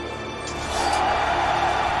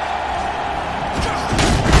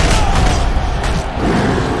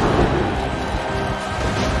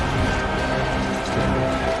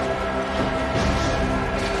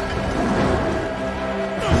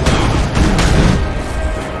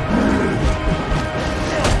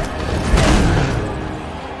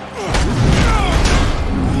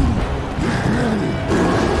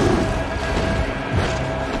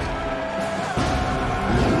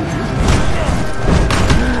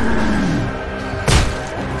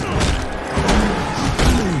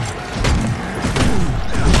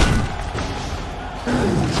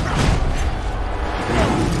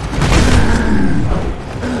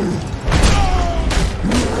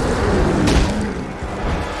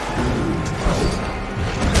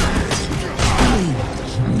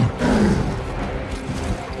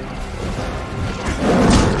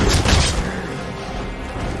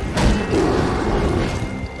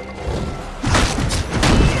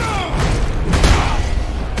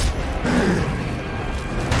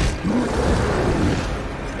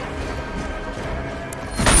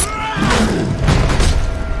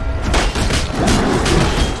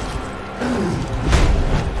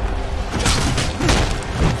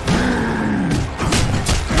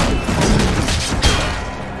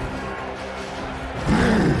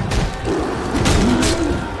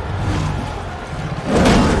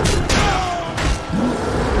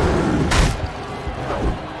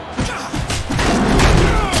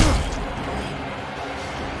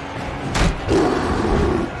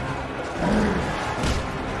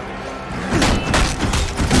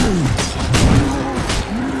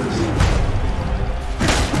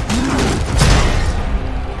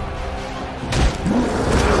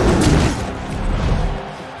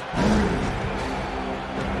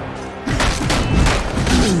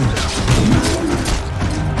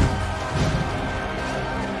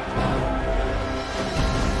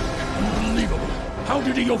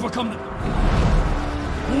 Overcome them.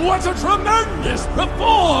 What a tremendous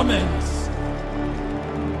performance!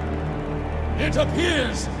 It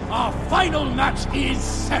appears our final match is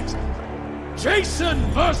set. Jason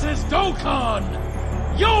versus Dokkan!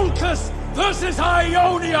 Iolcus versus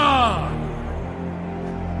Ionia!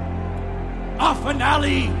 A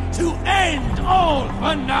finale to end all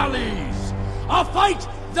finales! A fight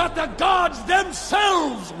that the gods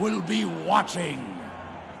themselves will be watching!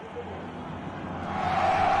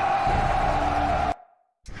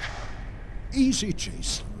 Easy,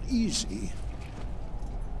 Jason, easy.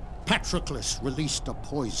 Patroclus released a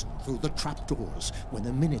poison through the trapdoors when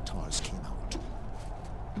the Minotaurs came out.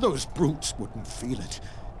 Those brutes wouldn't feel it,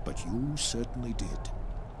 but you certainly did.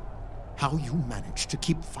 How you managed to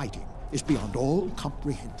keep fighting is beyond all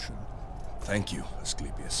comprehension. Thank you,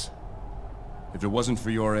 Asclepius. If it wasn't for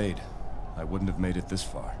your aid, I wouldn't have made it this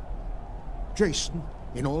far. Jason,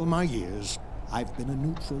 in all my years, I've been a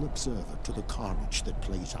neutral observer to the carnage that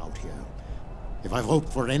plays out here. If I've hoped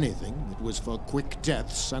for anything, it was for quick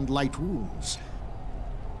deaths and light wounds.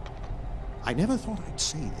 I never thought I'd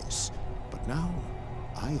say this, but now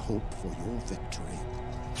I hope for your victory.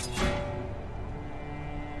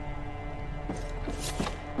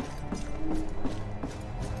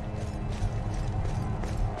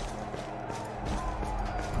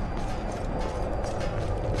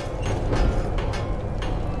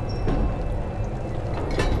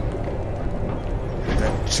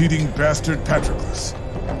 Cheating bastard Patroclus.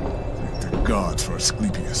 Thank the gods for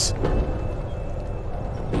Asclepius.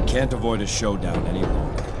 We can't avoid a showdown any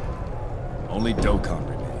longer. Only Dokkan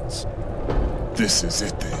remains. This is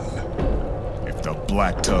it then. If the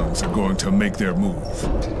Black Tongues are going to make their move,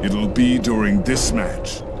 it'll be during this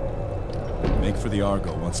match. Make for the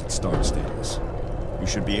Argo once it starts, Davis. you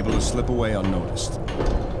should be able to slip away unnoticed.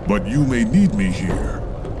 But you may need me here.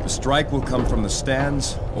 The strike will come from the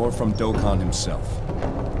stands or from Dokkan himself.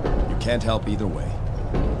 You can't help either way.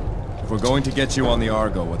 If we're going to get you on the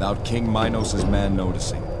Argo without King Minos' man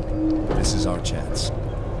noticing, this is our chance.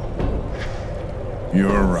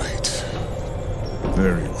 You're right.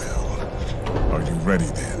 Very well. Are you ready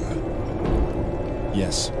then?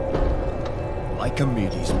 Yes.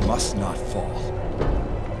 Lycomedes must not fall.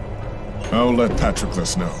 I'll let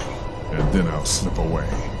Patroclus know, and then I'll slip away.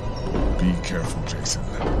 Be careful, Jason,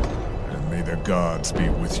 and may the gods be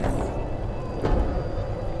with you.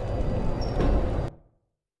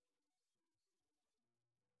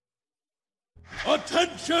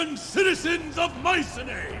 Attention, citizens of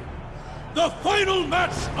Mycenae! The final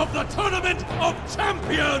match of the Tournament of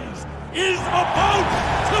Champions is about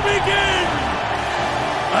to begin!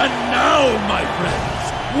 And now, my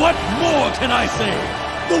friends, what more can I say?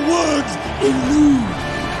 The words elude.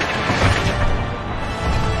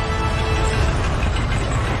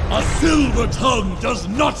 A silver tongue does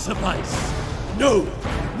not suffice. No,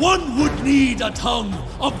 one would need a tongue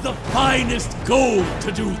of the finest gold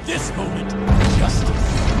to do this moment justice.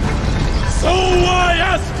 So I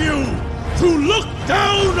ask you to look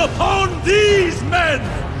down upon these men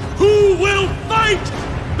who will fight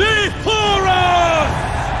before us!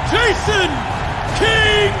 Jason,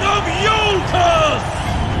 King of Yolkas!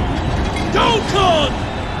 Dokkan,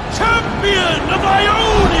 Champion of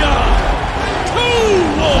Ionia!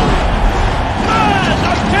 Two-Wolf! Man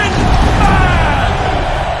against man!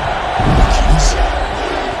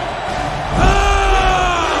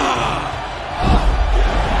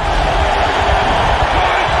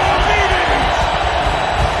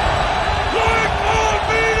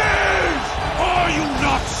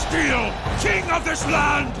 King of this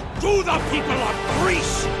land, to the people of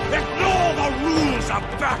Greece, ignore the rules of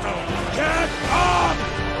battle. Get up,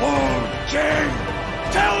 old king!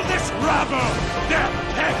 Tell this rabble their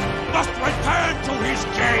pet must return to his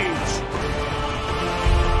cage.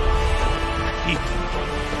 People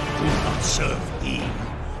do not serve he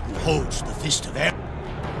who holds the fist of Ares.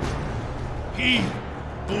 He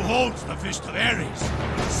who holds the fist of Ares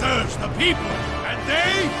serves the people, and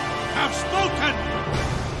they have spoken.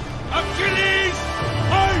 Achilles,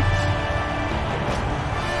 fight!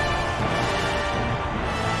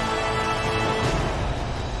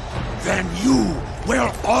 Then you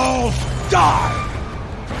will all die!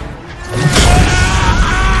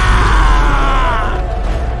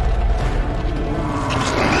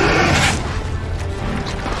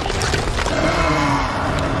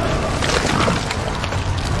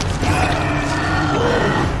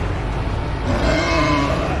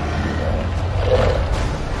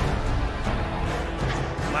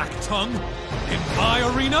 In my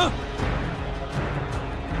arena?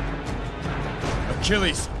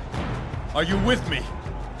 Achilles, are you with me?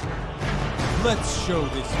 Let's show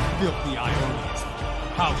this filthy Ionians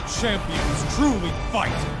how champions truly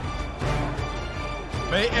fight.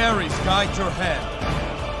 May Ares guide your hand,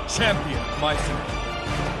 champion of Mycenae.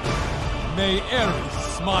 May Ares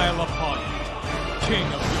smile upon you, King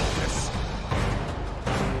of Yolkas.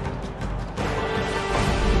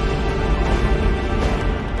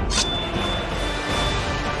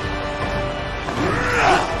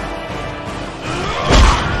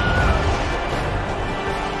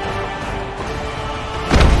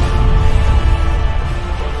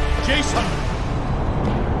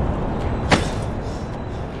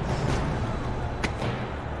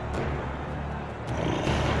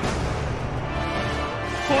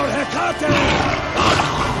 For Hecate!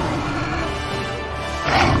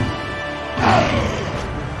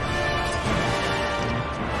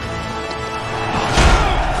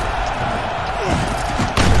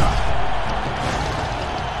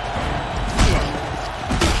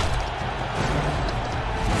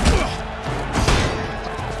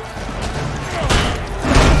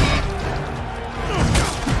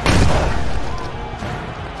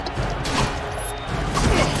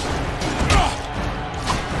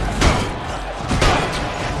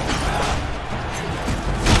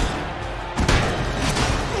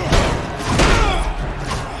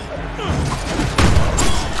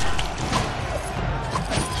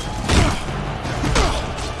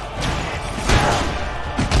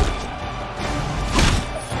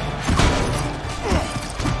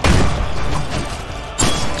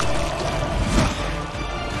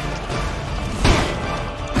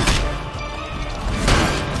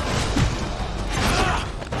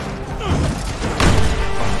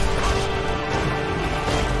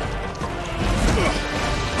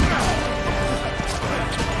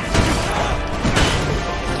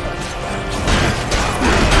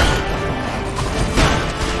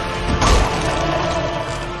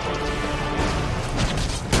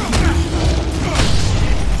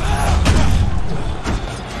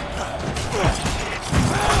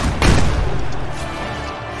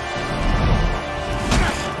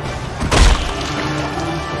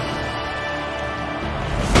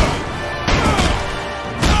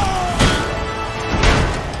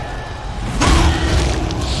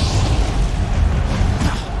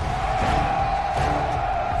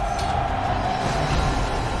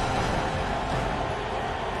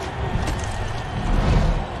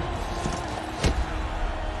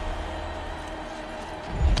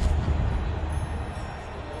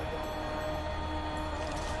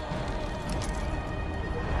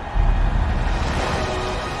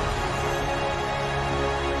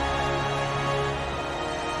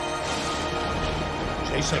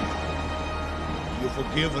 Jason, you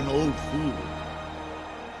forgive an old fool.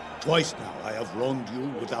 Twice now I have wronged you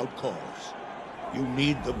without cause. You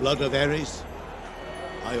need the blood of Ares?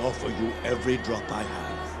 I offer you every drop I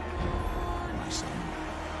have, my son.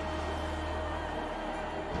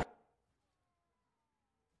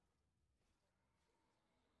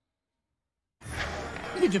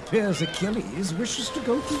 It appears Achilles wishes to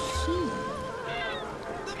go to sea.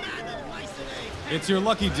 It's your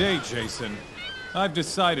lucky day, Jason. I've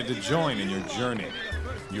decided to join in your journey.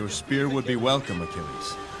 Your spear would be welcome,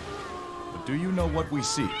 Achilles. But do you know what we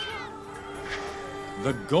seek?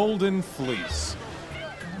 The Golden Fleece.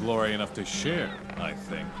 Glory enough to share, I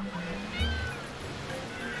think.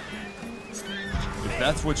 If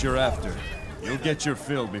that's what you're after, you'll get your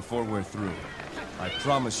fill before we're through. I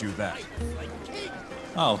promise you that.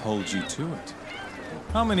 I'll hold you to it.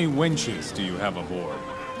 How many wenches do you have aboard?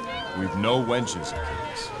 We've no wenches,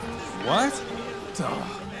 Achilles. What?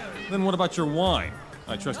 Then what about your wine?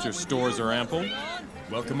 I trust your stores are ample?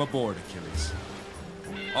 Welcome aboard, Achilles.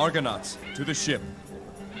 Argonauts, to the ship.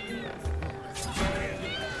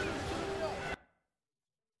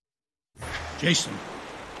 Jason,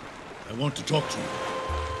 I want to talk to you.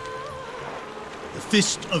 The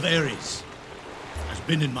Fist of Ares has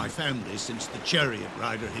been in my family since the chariot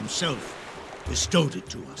rider himself bestowed it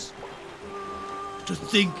to us. To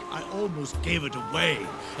think I almost gave it away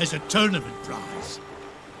as a tournament prize.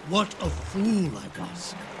 What a fool I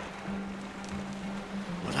was.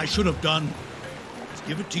 What I should have done was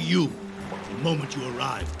give it to you the moment you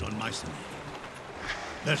arrived on Mycenae.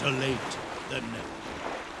 Better late than never.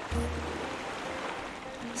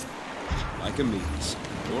 Lycomedes,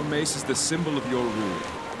 your mace is the symbol of your rule.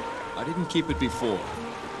 I didn't keep it before.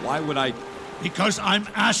 Why would I? Because I'm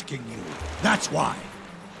asking you. That's why.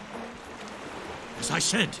 As I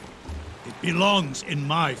said, it belongs in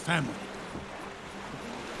my family.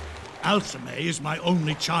 Alcime is my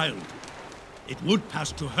only child. It would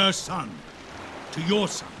pass to her son, to your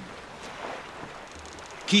son.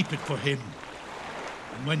 Keep it for him.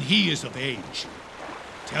 And when he is of age,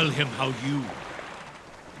 tell him how you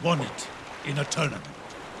won it in a tournament.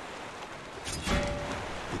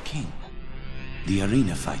 The king, the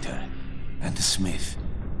arena fighter, and the smith.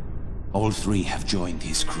 All three have joined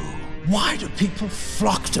his crew. Why do people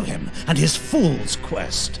flock to him and his fool's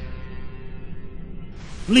quest?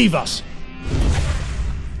 Leave us!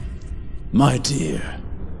 My dear,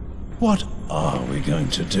 what are we going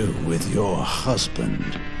to do with your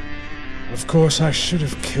husband? Of course, I should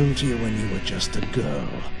have killed you when you were just a girl,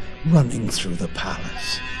 running through the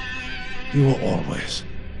palace. You were always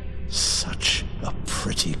such a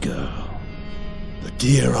pretty girl. The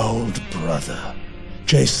dear old brother,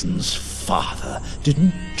 Jason's father,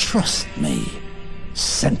 didn't trust me,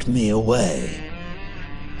 sent me away.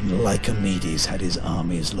 And Lycomedes had his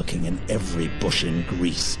armies looking in every bush in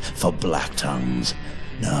Greece for black tongues.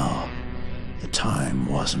 No, the time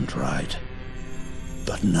wasn't right.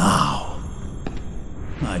 But now,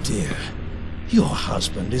 my dear, your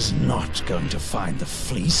husband is not going to find the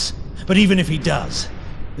fleece. But even if he does,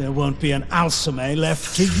 there won't be an Alcime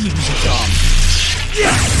left to use it on.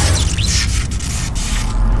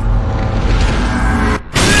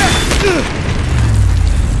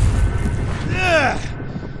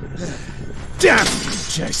 Damn you,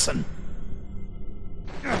 Jason!